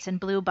rabbits and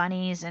blue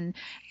bunnies, and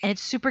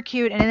it's super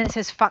cute, and then it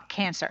says "fuck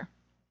cancer."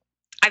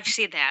 I've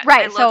seen that. I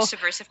Right. love So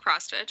subversive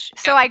cross stitch.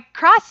 so Yep. I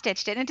cross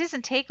stitched it, and it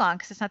doesn't take long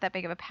because it's not that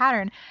big of a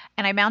pattern.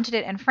 And I mounted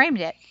it and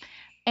framed it.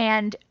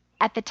 And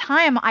at the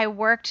time, I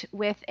worked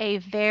with a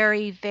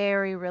very,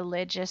 very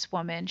religious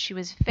woman. She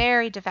was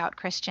very devout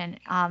Christian,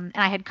 and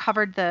I had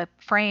covered the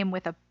frame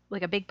with a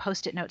big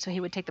post-it note, so he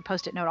would take the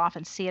post-it note off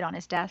and see it on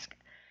his desk.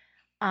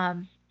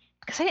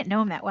 Because I didn't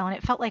know him that well, and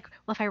it felt like,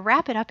 well, if I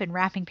wrap it up in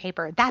wrapping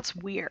paper, that's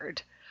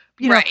weird.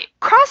 Right.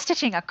 Cross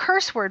stitching a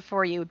curse word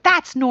for you,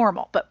 that's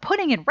normal, but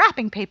putting in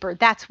wrapping paper,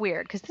 that's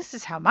weird, because this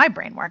is how my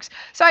brain works.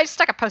 So I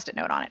stuck a post-it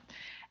note on it.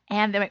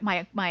 And then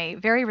my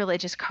very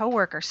religious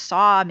coworker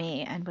saw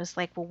me and was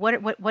like, "Well,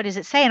 what does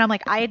it say?" And I'm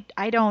like, I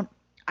don't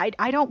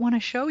want to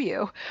show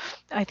you.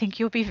 I think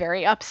you'll be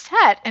very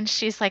upset." And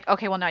she's like,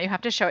 "Okay, well now you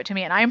have to show it to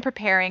me." And I am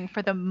preparing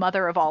for the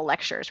mother of all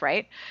lectures,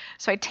 right?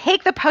 So I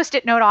take the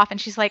post-it note off, and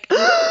she's like,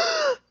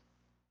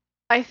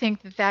 "I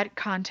think that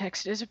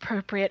context is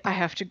appropriate. I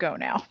have to go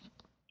now."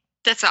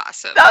 That's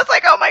awesome. I was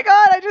like, "Oh my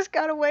God, I just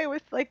got away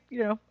with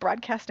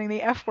broadcasting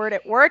the F word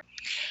at work."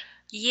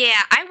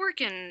 Yeah, I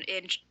work in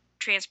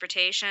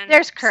transportation.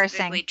 There's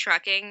specifically cursing.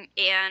 trucking,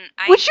 and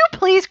Would you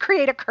please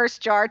create a curse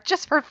jar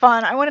just for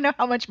fun? I want to know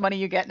how much money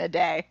you get in a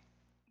day.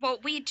 well,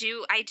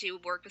 I do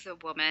work with a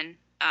woman.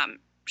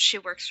 She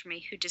works for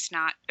me who does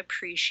not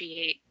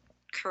appreciate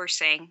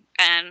cursing,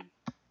 and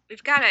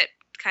we've got it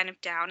kind of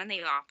down in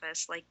the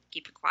office, like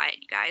keep it quiet,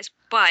 you guys.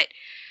 But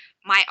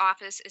my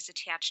office is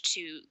attached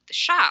to the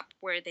shop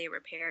where they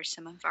repair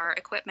some of our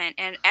equipment,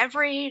 and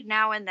every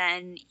now and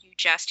then you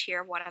just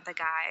hear one of the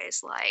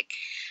guys like,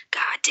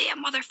 "God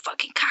damn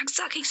motherfucking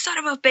cocksucking son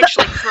of a bitch,"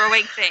 like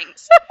throwing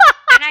things.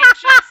 And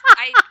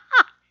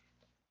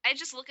I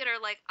just look at her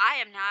like, I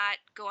am not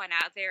going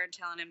out there and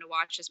telling him to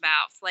watch his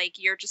mouth. Like,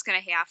 you're just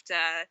gonna have to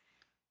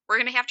we're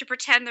gonna have to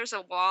pretend there's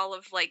a wall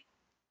of like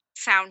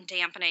sound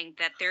dampening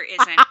that there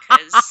isn't,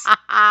 because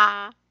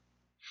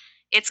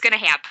it's gonna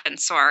happen.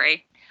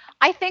 Sorry.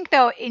 I think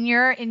though in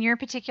your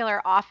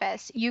particular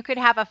office, you could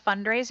have a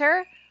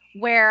fundraiser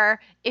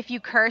where if you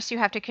curse, you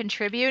have to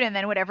contribute, and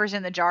then whatever's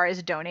in the jar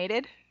is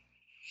donated.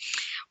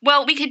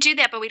 Well, we could do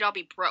that, but we'd all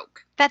be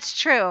broke. That's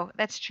true.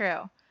 That's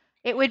true.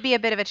 It would be a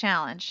bit of a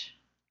challenge.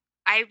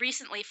 I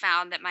recently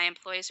found that my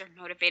employees are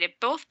motivated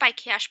both by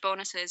cash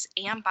bonuses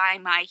and by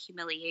my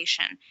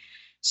humiliation.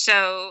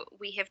 So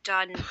we have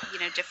done,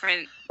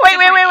 different.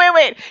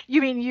 Wait.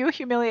 You mean you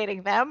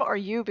humiliating them or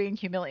you being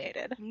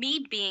humiliated?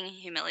 Me being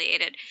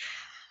humiliated.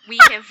 We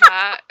have,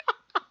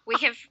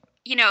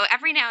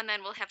 every now and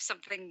then we'll have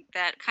something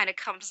that kind of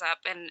comes up,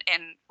 and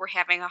we're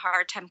having a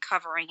hard time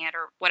covering it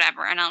or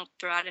whatever. And I'll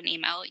throw out an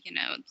email,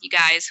 you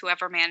guys,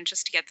 whoever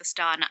manages to get this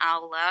done,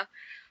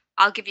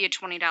 I'll give you a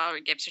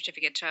 $20 gift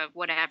certificate to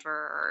whatever,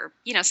 or,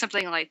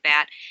 something like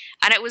that.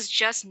 And it was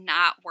just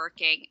not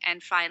working.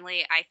 And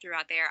finally, I threw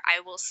out there, I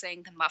will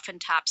sing the Muffin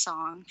Top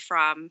song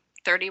from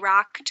 30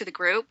 Rock to the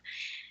group.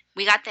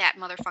 We got that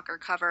motherfucker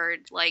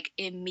covered like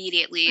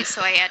immediately.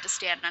 So I had to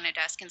stand on a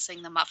desk and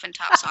sing the Muffin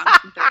Top song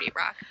from 30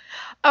 Rock.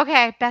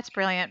 Okay, that's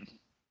brilliant.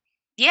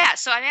 Yeah,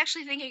 so I'm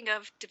actually thinking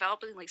of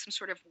developing like some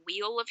sort of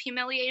wheel of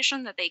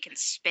humiliation that they can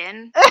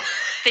spin.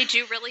 They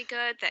do really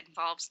good. That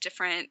involves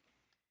different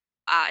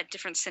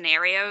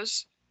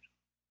scenarios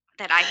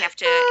that I have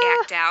to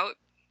act out.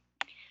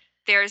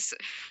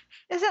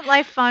 Isn't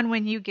life fun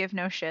when you give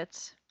no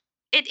shits?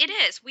 It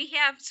is. We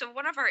have, so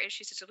one of our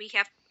issues is that we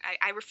have,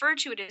 I refer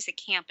to it as a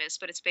campus,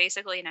 but it's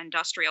basically an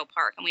industrial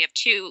park, and we have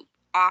 2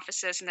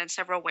 offices and then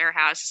several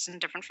warehouses and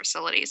different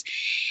facilities.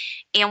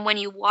 And when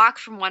you walk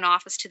from one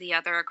office to the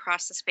other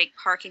across this big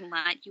parking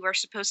lot, you are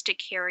supposed to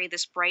carry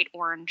this bright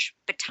orange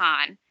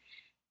baton,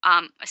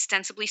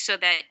 ostensibly so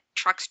that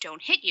trucks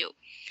don't hit you.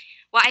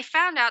 Well, I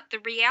found out the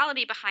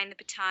reality behind the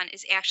baton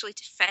is actually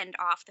to fend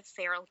off the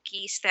feral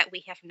geese that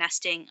we have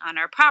nesting on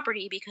our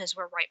property, because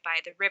we're right by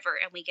the river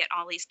and we get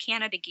all these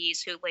Canada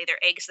geese who lay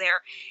their eggs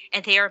there,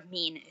 and they are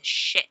mean as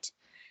shit.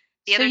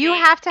 So you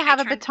have to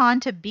have a baton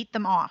to beat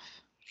them off.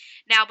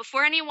 Now,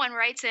 before anyone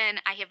writes in,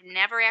 I have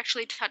never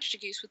actually touched a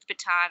goose with a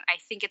baton. I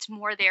think it's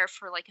more there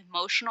for like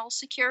emotional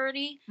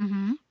security.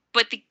 Mm-hmm.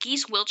 But the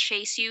geese will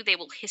chase you. They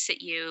will hiss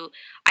at you.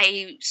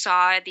 I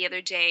saw the other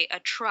day a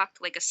truck,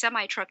 like a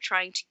semi-truck,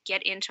 trying to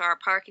get into our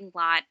parking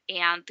lot,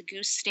 and the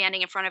goose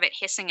standing in front of it,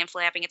 hissing and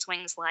flapping its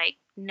wings like,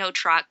 "No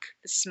truck,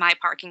 this is my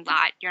parking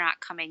lot. You're not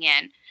coming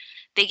in."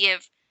 They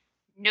give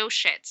no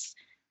shits.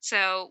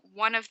 So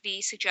one of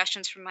the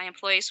suggestions from my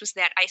employees was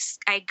that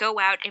I go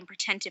out and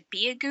pretend to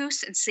be a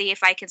goose and see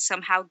if I can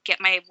somehow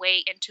get my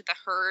way into the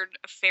herd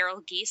of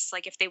feral geese,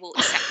 like if they will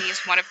accept me as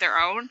one of their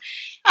own. And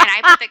I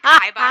put the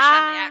kibosh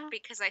on that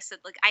because I said,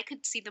 like, I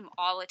could see them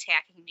all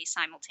attacking me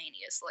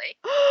simultaneously.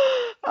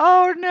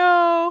 Oh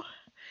no.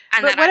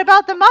 And but what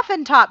about the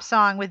Muffin Top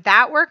song? Would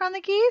that work on the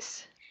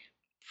geese?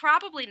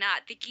 Probably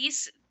not. The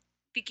geese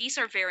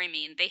are very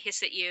mean. They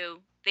hiss at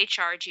you. They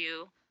charge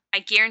you. I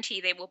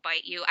guarantee they will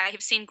bite you. I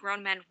have seen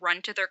grown men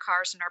run to their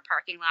cars in our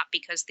parking lot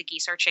because the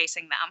geese are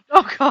chasing them.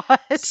 Oh God!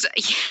 So,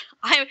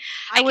 yeah,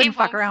 I wouldn't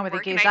fuck around with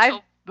a goose.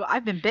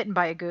 I've been bitten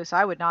by a goose.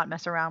 I would not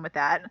mess around with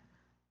that.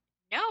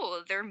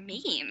 No, they're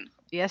mean.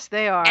 Yes,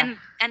 they are.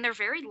 And they're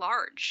very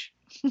large.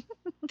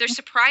 They're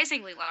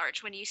surprisingly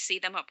large when you see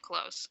them up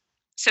close.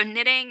 So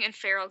knitting and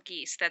feral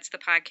geese, that's the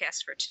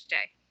podcast for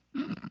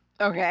today.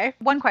 Okay.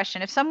 One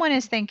question. If someone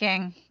is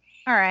thinking,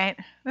 all right,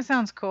 this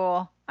sounds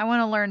cool, I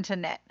want to learn to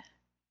knit,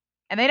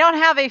 and they don't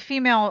have a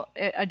female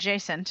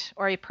adjacent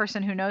or a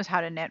person who knows how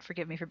to knit,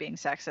 forgive me for being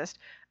sexist,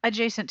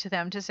 adjacent to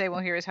them to say, well,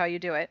 here's how you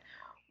do it.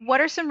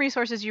 What are some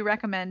resources you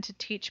recommend to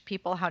teach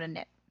people how to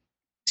knit?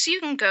 So you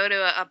can go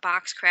to a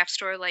box craft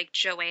store like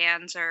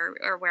Joann's or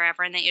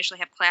wherever, and they usually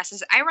have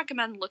classes. I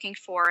recommend looking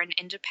for an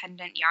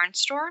independent yarn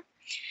store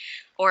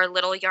or a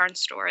little yarn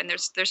store, and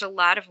there's a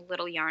lot of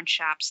little yarn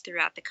shops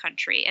throughout the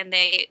country, and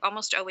they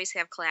almost always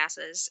have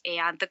classes.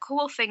 And the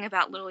cool thing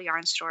about little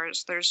yarn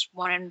stores, there's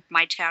one in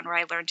my town where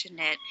I learned to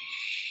knit,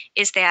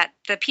 is that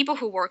the people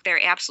who work there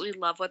absolutely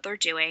love what they're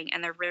doing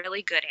and they're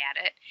really good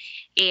at it.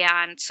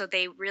 And so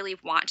they really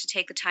want to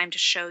take the time to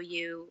show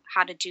you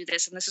how to do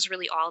this. And this is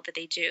really all that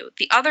they do.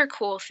 The other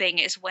cool thing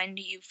is when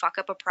you fuck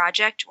up a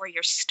project or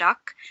you're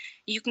stuck,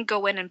 you can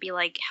go in and be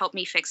like, help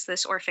me fix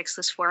this or fix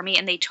this for me.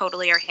 And they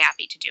totally are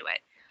happy to do it.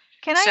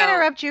 Can I So,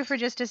 interrupt you for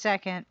just a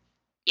second?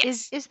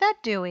 yes, Is that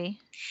Dewey?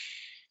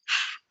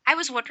 I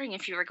was wondering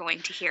if you were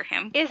going to hear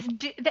him. Is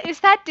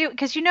that Dewey?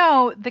 Because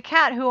the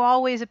cat who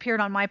always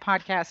appeared on my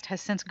podcast has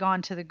since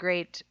gone to the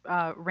great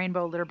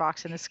rainbow litter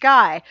box in the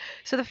sky.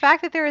 So the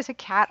fact that there is a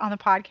cat on the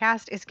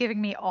podcast is giving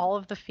me all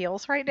of the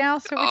feels right now.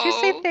 So would you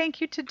say Oh,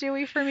 thank you to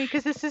Dewey for me?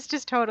 Because this is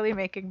just totally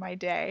making my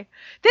day.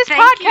 This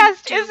thank you,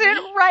 podcast Dewey.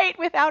 isn't right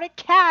without a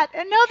cat,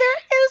 and now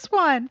there is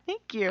one.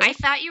 Thank you. I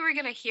thought you were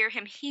going to hear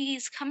him.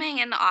 He's coming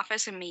in the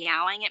office and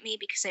meowing at me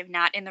because I'm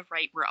not in the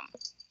right room.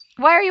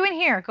 Why are you in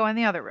here? Go in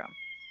the other room.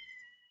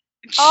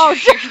 Did Oh, you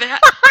hear that?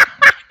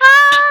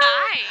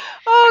 Hi.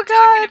 Oh, I'm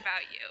talking God.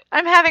 about you.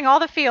 I'm having all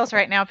the feels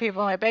right now,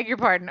 people. I beg your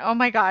pardon. Oh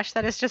my gosh,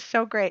 that is just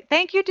so great.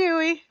 Thank you,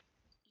 Dewey.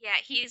 Yeah,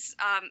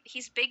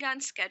 he's big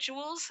on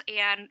schedules,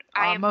 and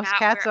I am Most not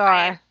cats where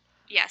I am. are.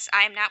 Yes,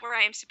 I am not where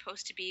I am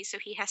supposed to be, so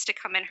he has to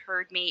come and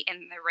herd me in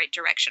the right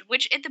direction,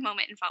 which at the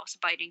moment involves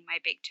biting my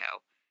big toe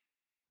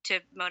to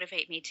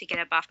motivate me to get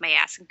up off my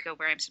ass and go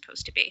where I'm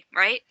supposed to be,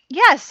 right?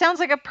 Yes, sounds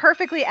like a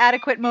perfectly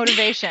adequate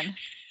motivation.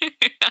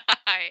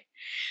 Hi.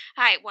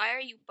 Hi, why are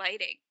you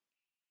biting?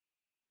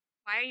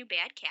 Why are you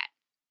bad cat?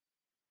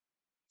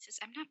 He says,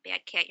 I'm not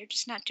bad cat, you're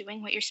just not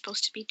doing what you're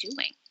supposed to be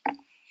doing.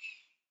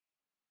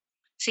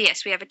 So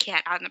yes, we have a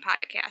cat on the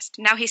podcast.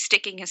 Now he's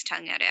sticking his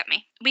tongue out at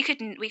me. We could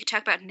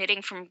talk about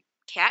knitting from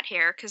cat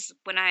hair because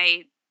when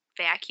I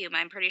vacuum,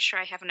 I'm pretty sure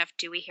I have enough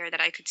dewy hair that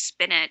I could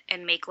spin it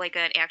and make like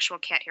an actual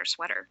cat hair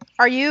sweater.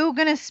 Are you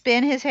going to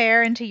spin his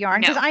hair into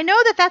yarn? Because No, I know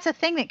that that's a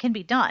thing that can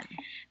be done.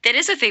 that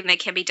is a thing that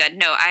can be done.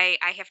 No, I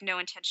have no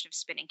intention of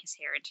spinning his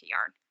hair into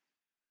yarn.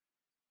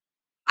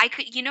 I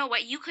could, you know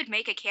what? You could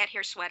make a cat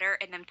hair sweater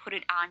and then put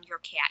it on your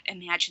cat.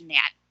 Imagine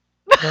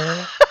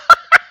that.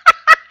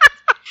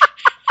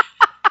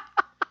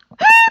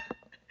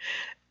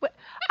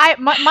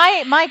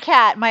 My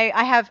cat,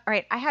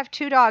 I have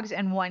two dogs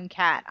and one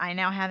cat. I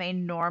now have a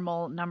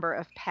normal number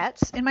of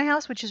pets in my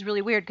house, which is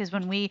really weird because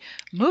when we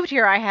moved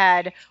here I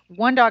had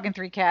one dog and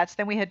three cats,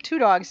 then we had two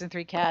dogs and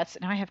three cats,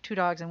 and now I have two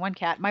dogs and one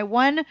cat. My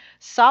one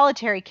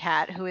solitary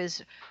cat, who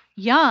is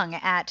young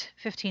at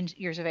 15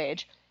 years of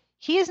age,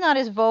 he is not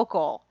as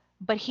vocal,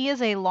 but he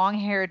is a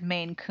long-haired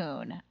Maine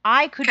Coon.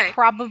 I could Okay.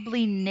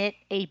 probably knit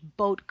a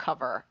boat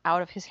cover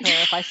out of his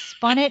hair. If I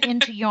spun it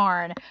into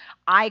yarn,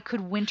 I could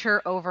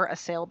winter over a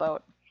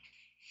sailboat.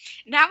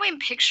 Now I'm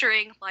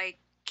picturing like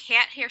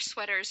cat hair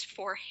sweaters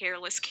for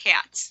hairless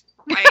cats,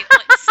 right?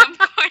 Like some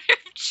kind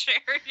of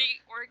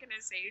charity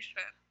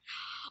organization.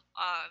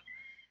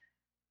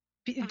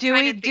 I'm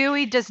trying to think.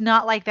 Dewey does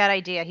not like that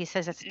idea. He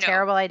says it's a No,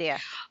 terrible idea.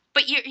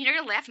 but you're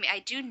gonna laugh at me. I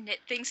do knit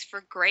things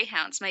for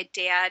greyhounds. My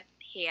dad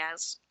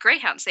has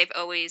greyhounds. They've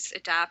always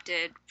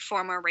adopted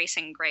former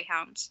racing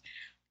greyhounds,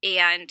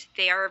 and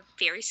they are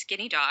very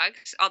skinny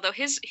dogs. Although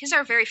his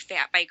are very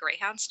fat by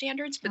greyhound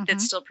standards, but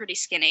that's still pretty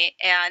skinny.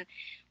 And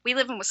we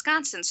live in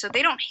Wisconsin, so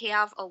they don't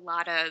have a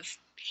lot of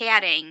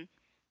padding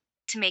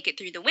to make it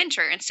through the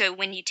winter. And so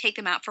when you take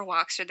them out for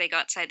walks or they go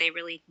outside, they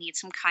really need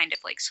some kind of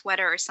like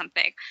sweater or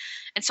something.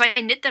 And so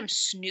I knit them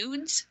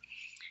snoods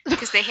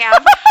because they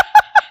have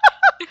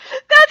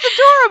That's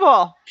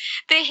adorable.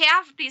 they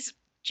have these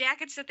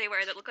jackets that they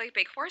wear that look like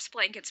big horse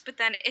blankets, but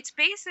then it's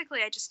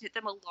basically I just knit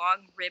them a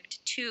long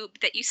ribbed tube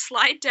that you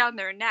slide down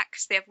their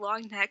necks. They have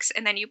long necks,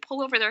 and then you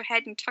pull over their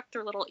head and tuck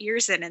their little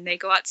ears in, and they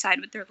go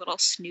outside with their little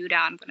snood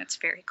on when it's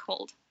very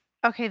cold.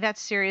 Okay, that's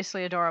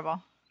seriously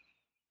adorable.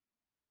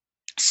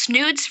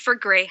 Snoods for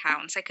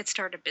greyhounds. I could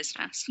start a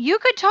business. You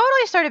could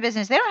totally start a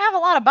business. They don't have a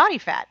lot of body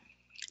fat.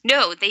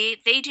 No, they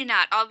do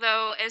not.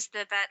 Although, as the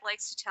vet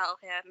likes to tell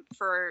him,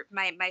 for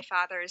my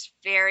father is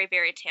very,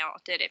 very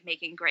talented at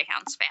making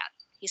greyhounds fat.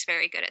 He's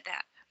very good at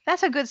that.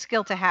 That's a good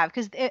skill to have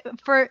because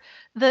for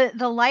the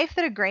life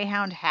that a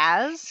greyhound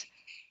has,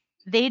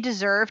 they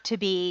deserve to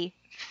be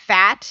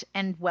fat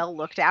and well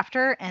looked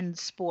after and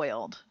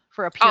spoiled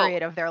for a Oh,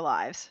 period of their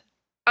lives.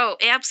 oh,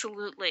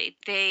 absolutely.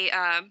 They,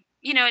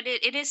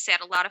 it is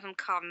sad. A lot of them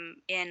come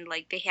in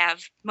like they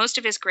have. Most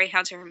of his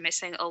greyhounds are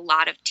missing a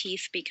lot of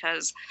teeth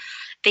because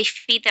they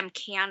feed them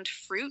canned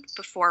fruit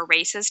before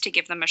races to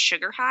give them a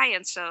sugar high,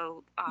 and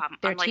so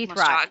Their unlike teeth most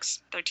rot.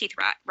 dogs, their teeth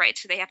rot, right?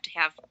 So they have to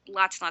have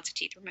lots and lots of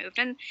teeth removed,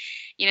 and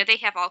they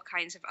have all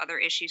kinds of other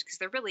issues because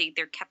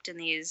they're kept in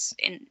these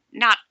in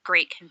not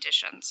great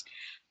conditions.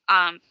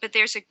 But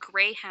there's a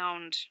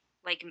greyhound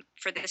like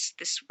for this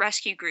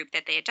rescue group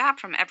that they adopt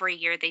from, every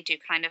year they do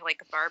kind of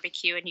like a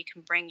barbecue, and you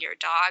can bring your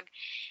dog,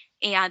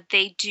 and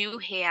they do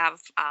have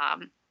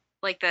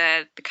like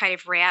the kind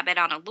of rabbit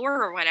on a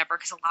lure or whatever,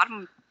 because a lot of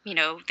them,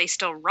 they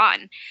still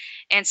run.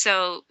 And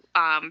so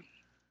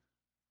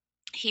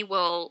he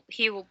will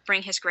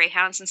bring his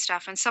greyhounds and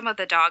stuff, and some of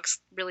the dogs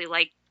really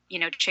like,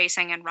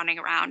 chasing and running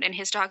around, and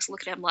his dogs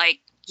look at him like,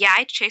 yeah,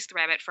 I chased the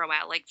rabbit for a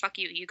while, like, fuck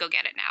you, you go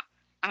get it now,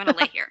 I'm gonna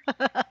lay here.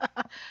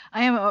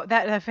 I am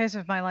that phase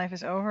of my life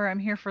is over. I'm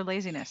here for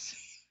laziness.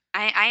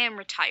 I am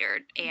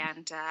retired,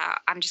 and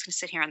I'm just gonna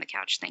sit here on the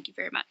couch, thank you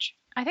very much.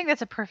 I think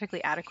that's a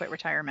perfectly adequate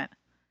retirement.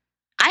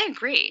 I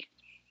agree.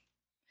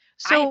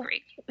 So,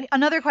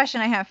 another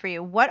question I have for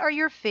you: what are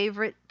your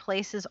favorite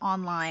places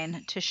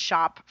online to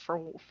shop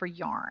for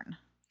yarn?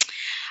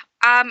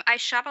 I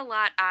shop a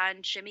lot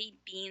on Jimmy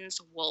Bean's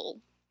Wool,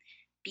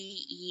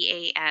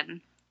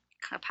 Bean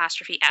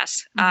apostrophe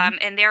S. Mhm.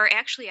 And they're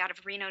actually out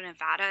of Reno,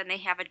 Nevada, and they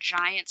have a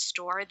giant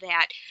store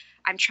that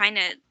I'm trying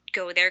to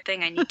go there.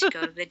 I need to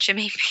go to the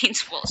Jimmy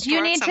Bean's Wool You store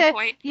at need some to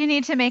point. you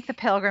need to make the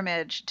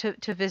pilgrimage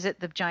to visit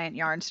the giant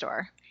yarn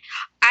store.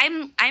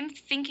 I'm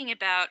thinking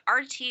about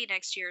RT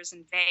next year is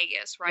in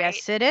Vegas, right?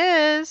 Yes, it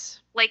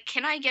is. Like,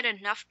 can I get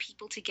enough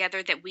people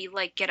together that we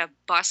like get a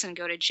bus and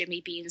go to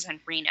Jimmy Bean's in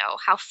Reno?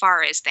 How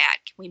far is that?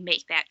 Can we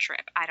make that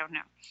trip? I don't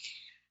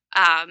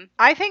know.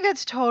 I think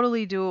that's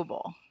totally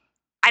doable.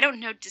 I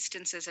don't know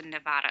distances in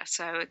Nevada,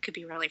 so it could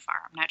be really far.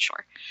 I'm not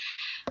sure.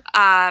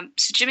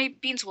 So Jimmy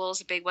Bean's Wool is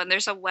a big one.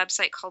 There's a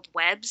website called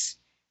Webs,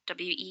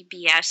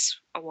 WEBS.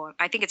 Oh,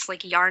 I think it's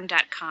like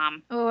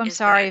yarn.com. Oh, I'm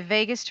sorry.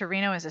 Vegas to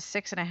Reno is a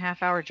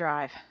 6.5 hour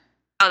drive.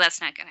 Oh,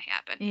 that's not going to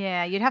happen.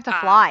 Yeah, you'd have to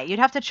fly. You'd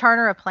have to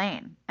charter a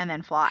plane and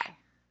then fly.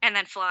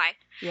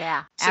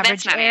 Yeah. So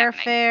average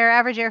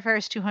airfare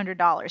is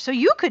 $200. So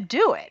you could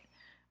do it.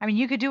 I mean,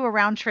 you could do a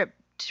round trip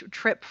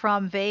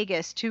from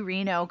Vegas to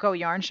Reno, go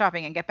yarn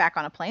shopping, and get back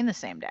on a plane the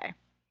same day.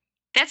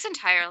 That's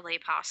entirely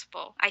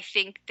possible. I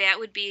think that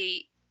would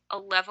be a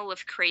level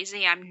of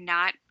crazy I'm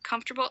not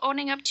comfortable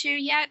owning up to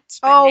yet.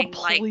 Oh,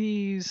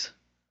 please.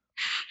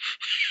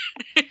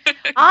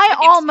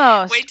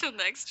 Wait till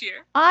next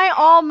year. I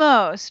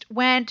almost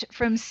went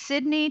from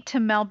Sydney to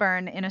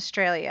Melbourne in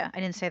Australia. I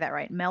didn't say that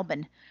right.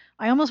 Melbourne.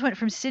 I almost went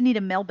from Sydney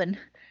to Melbourne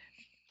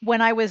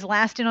when I was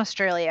last in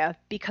Australia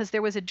because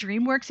there was a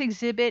DreamWorks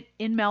exhibit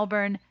in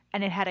Melbourne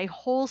and it had a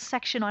whole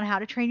section on How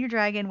to Train Your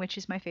Dragon, which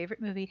is my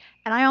favorite movie.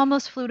 And I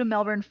almost flew to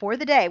Melbourne for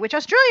the day, which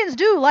Australians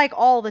do like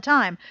all the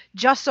time,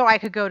 just so I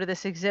could go to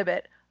this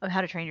exhibit of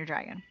How to Train Your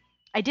Dragon.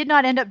 I did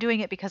not end up doing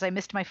it because I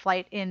missed my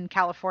flight in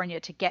California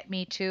to get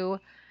me to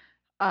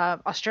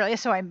Australia,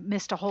 so I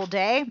missed a whole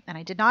day and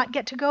I did not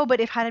get to go. But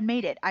if I had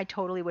made it, I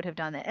totally would have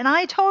done it. And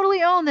I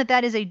totally own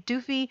that is a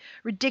doofy,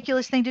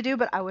 ridiculous thing to do,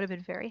 but I would have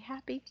been very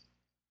happy.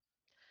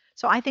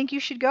 So I think you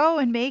should go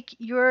and make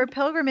your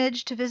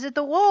pilgrimage to visit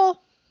the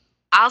wool.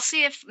 I'll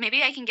see if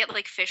maybe I can get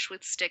like Fish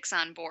with Sticks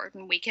on board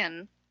and we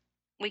can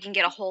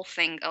get a whole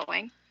thing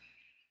going.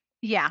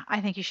 Yeah, I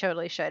think you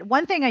totally should.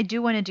 One thing I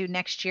do want to do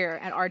next year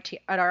at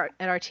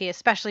RT,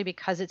 especially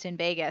because it's in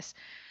Vegas,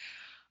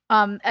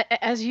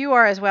 as you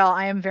are as well,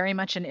 I am very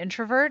much an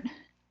introvert.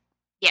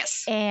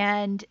 Yes.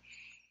 And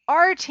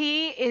RT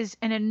is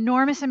an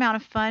enormous amount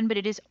of fun, but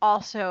it is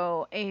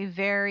also a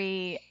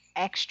very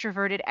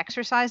extroverted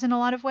exercise in a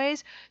lot of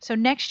ways. So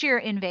next year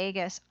in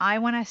Vegas, I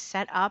want to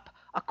set up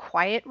a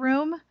quiet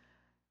room,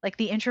 like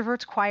the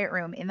introvert's quiet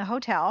room in the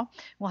hotel.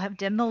 We'll have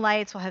dim the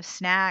lights, we'll have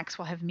snacks,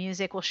 we'll have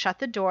music, we'll shut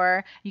the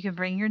door. You can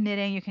bring your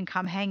knitting, you can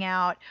come hang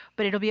out,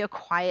 but it'll be a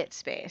quiet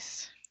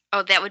space.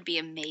 Oh, that would be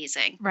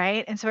amazing.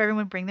 Right? And so everyone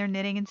would bring their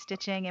knitting and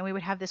stitching and we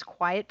would have this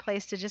quiet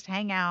place to just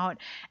hang out.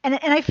 And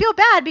I feel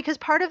bad because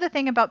part of the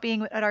thing about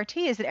being at RT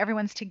is that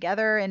everyone's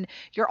together and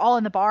you're all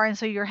in the bar and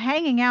so you're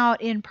hanging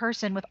out in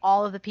person with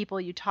all of the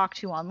people you talk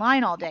to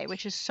online all day,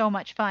 which is so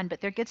much fun. But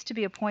there gets to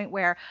be a point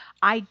where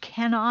I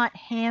cannot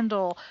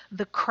handle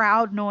the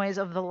crowd noise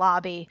of the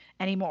lobby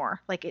anymore.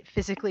 Like it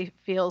physically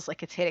feels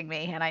like it's hitting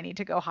me and I need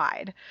to go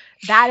hide.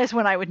 That is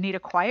when I would need a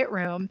quiet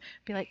room.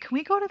 Be like, can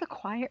we go to the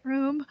quiet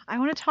room? I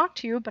want to talk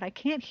to you, but I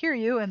can't hear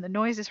you and the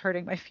noise is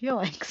hurting my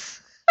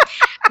feelings.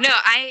 No,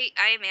 I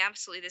am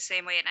absolutely the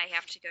same way, and I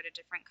have to go to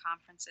different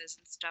conferences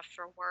and stuff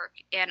for work,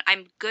 and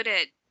I'm good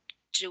at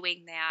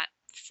doing that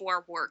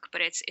for work, but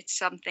it's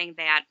something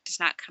that does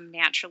not come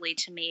naturally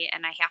to me,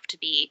 and I have to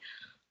be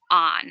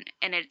on,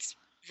 and it's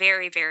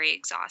very, very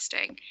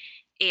exhausting.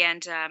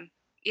 And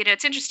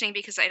it's interesting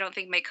because I don't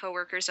think my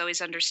coworkers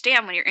always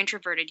understand when you're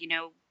introverted.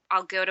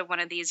 I'll go to one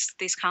of these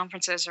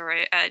conferences or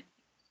a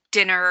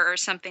dinner or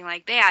something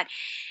like that,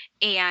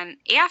 and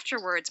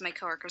afterwards my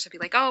coworkers will be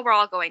like, oh, we're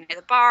all going to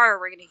the bar, or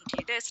we're going to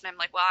do this, and I'm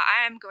like, well,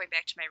 I'm going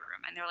back to my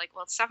room, and they're like,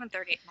 well, it's 7:30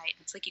 at night.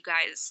 And it's like, you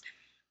guys,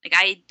 like,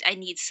 I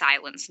need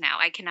silence now.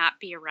 I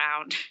cannot be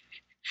around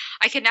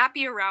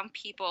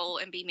people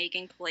and be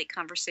making polite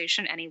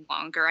conversation any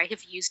longer. I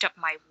have used up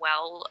my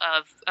well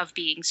of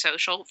being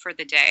social for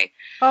the day.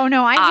 Oh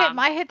no,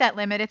 I hit that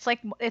limit.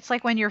 It's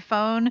like when your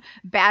phone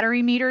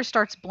battery meter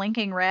starts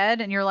blinking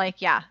red and you're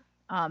like, yeah,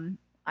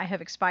 I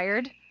have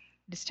expired.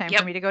 It's time Yep.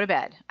 for me to go to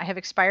bed. I have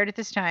expired at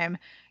this time,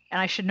 and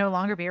I should no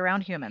longer be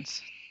around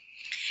humans.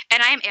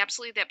 And I am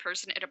absolutely that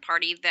person at a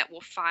party that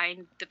will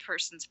find the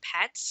person's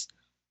pets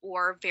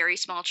or very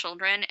small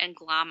children and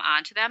glom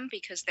onto them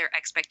because their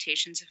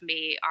expectations of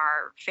me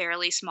are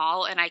fairly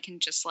small, and I can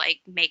just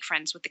like make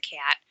friends with the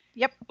cat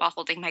Yep. while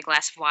holding my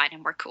glass of wine,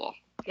 and we're cool.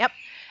 Yep.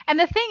 And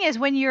the thing is,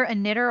 when you're a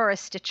knitter or a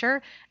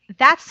stitcher,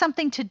 that's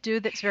something to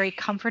do that's very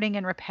comforting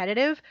and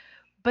repetitive.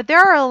 But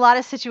there are a lot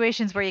of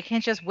situations where you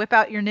can't just whip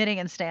out your knitting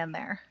and stand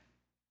there.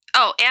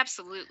 Oh,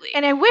 absolutely.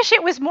 And I wish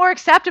it was more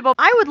acceptable.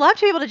 I would love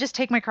to be able to just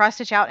take my cross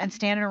stitch out and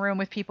stand in a room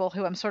with people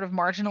who I'm sort of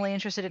marginally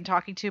interested in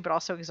talking to, but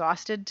also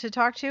exhausted to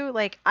talk to.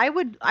 Like I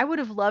would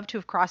have loved to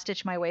have cross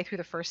stitched my way through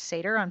the first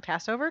Seder on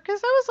Passover because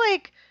that was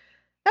like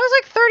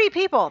 30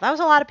 people. That was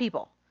a lot of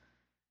people.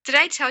 Did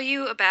I tell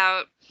you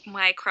about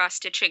my cross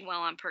stitching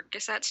while on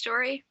Percocet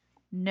story?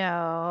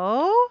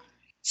 No.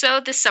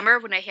 So this summer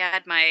when I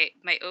had my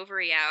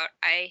ovary out,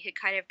 I had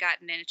kind of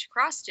gotten into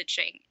cross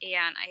stitching,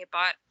 and I had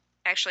bought,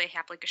 actually I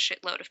have like a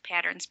shitload of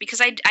patterns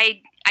because I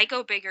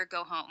go big or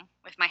go home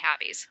with my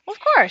hobbies. Of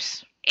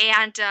course.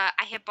 And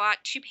I had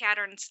bought 2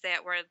 patterns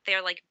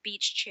they're like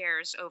beach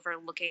chairs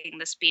overlooking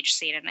this beach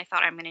scene, and I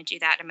thought I'm going to do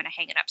that. I'm going to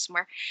hang it up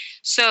somewhere.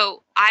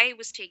 So I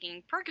was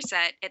taking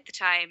Percocet at the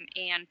time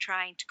and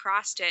trying to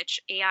cross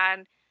stitch,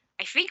 and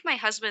I think my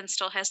husband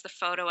still has the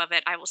photo of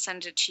it. I will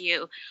send it to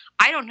you.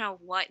 I don't know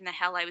what in the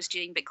hell I was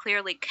doing, but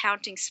clearly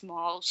counting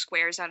small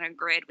squares on a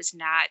grid was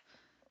not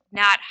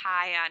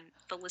high on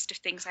the list of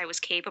things I was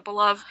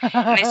capable of. And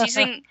I was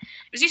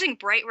using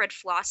bright red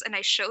floss, and I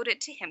showed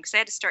it to him because I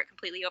had to start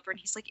completely over, and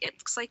he's like, "It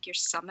looks like you're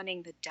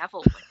summoning the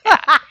devil with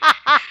that."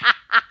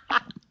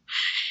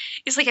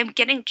 He's like, "I'm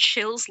getting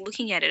chills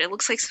looking at it. It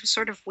looks like some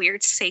sort of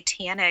weird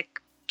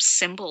satanic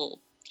symbol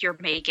you're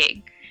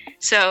making."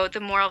 So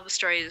the moral of the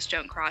story is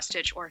don't cross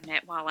stitch or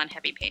knit while on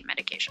heavy pain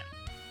medication.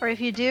 Or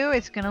if you do,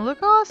 it's going to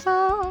look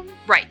awesome.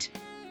 Right.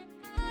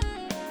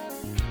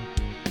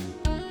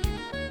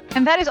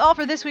 And that is all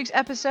for this week's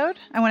episode.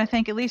 I want to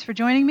thank Elyse for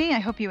joining me. I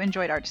hope you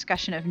enjoyed our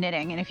discussion of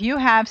knitting. And if you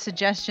have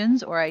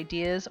suggestions or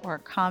ideas or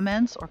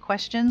comments or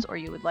questions, or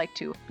you would like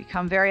to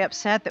become very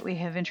upset that we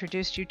have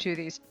introduced you to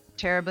these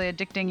terribly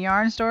addicting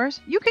yarn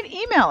stores, you can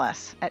email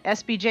us at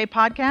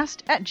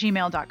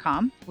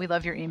sbjpodcast@gmail.com. We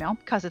love your email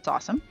because it's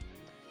awesome.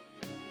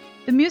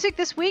 The music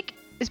this week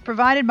is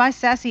provided by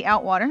Sassy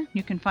Outwater.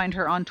 You can find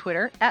her on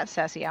Twitter at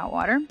Sassy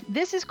Outwater.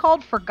 This is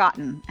called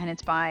Forgotten, and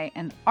it's by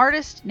an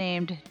artist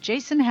named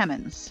Jason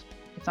Hemmons.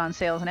 It's on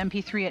sale as an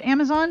MP3 at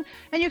Amazon,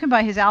 and you can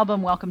buy his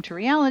album Welcome to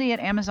Reality at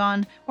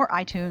Amazon or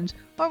iTunes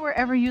or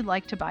wherever you'd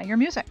like to buy your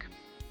music.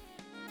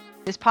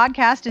 This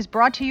podcast is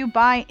brought to you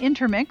by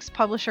Intermix,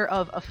 publisher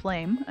of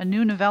Aflame, a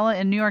new novella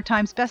in New York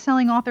Times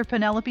bestselling author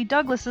Penelope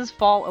Douglas's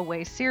Fall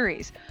Away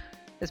series.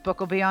 This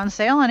book will be on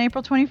sale on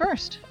April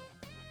 21st.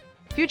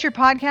 Future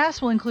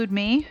podcasts will include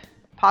me,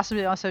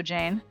 possibly also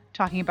Jane,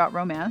 talking about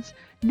romance.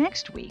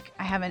 Next week,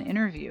 I have an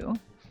interview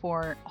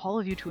for all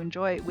of you to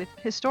enjoy with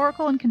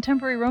historical and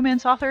contemporary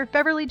romance author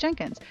Beverly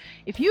Jenkins.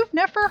 If you've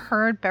never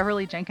heard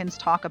Beverly Jenkins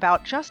talk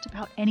about just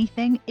about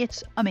anything,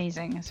 it's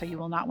amazing. So you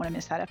will not want to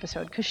miss that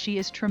episode because she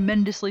is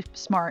tremendously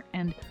smart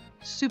and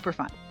super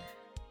fun.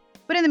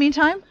 But in the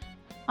meantime,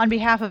 on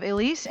behalf of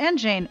Elyse and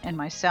Jane and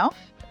myself,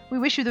 we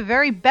wish you the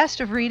very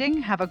best of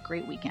reading. Have a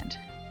great weekend.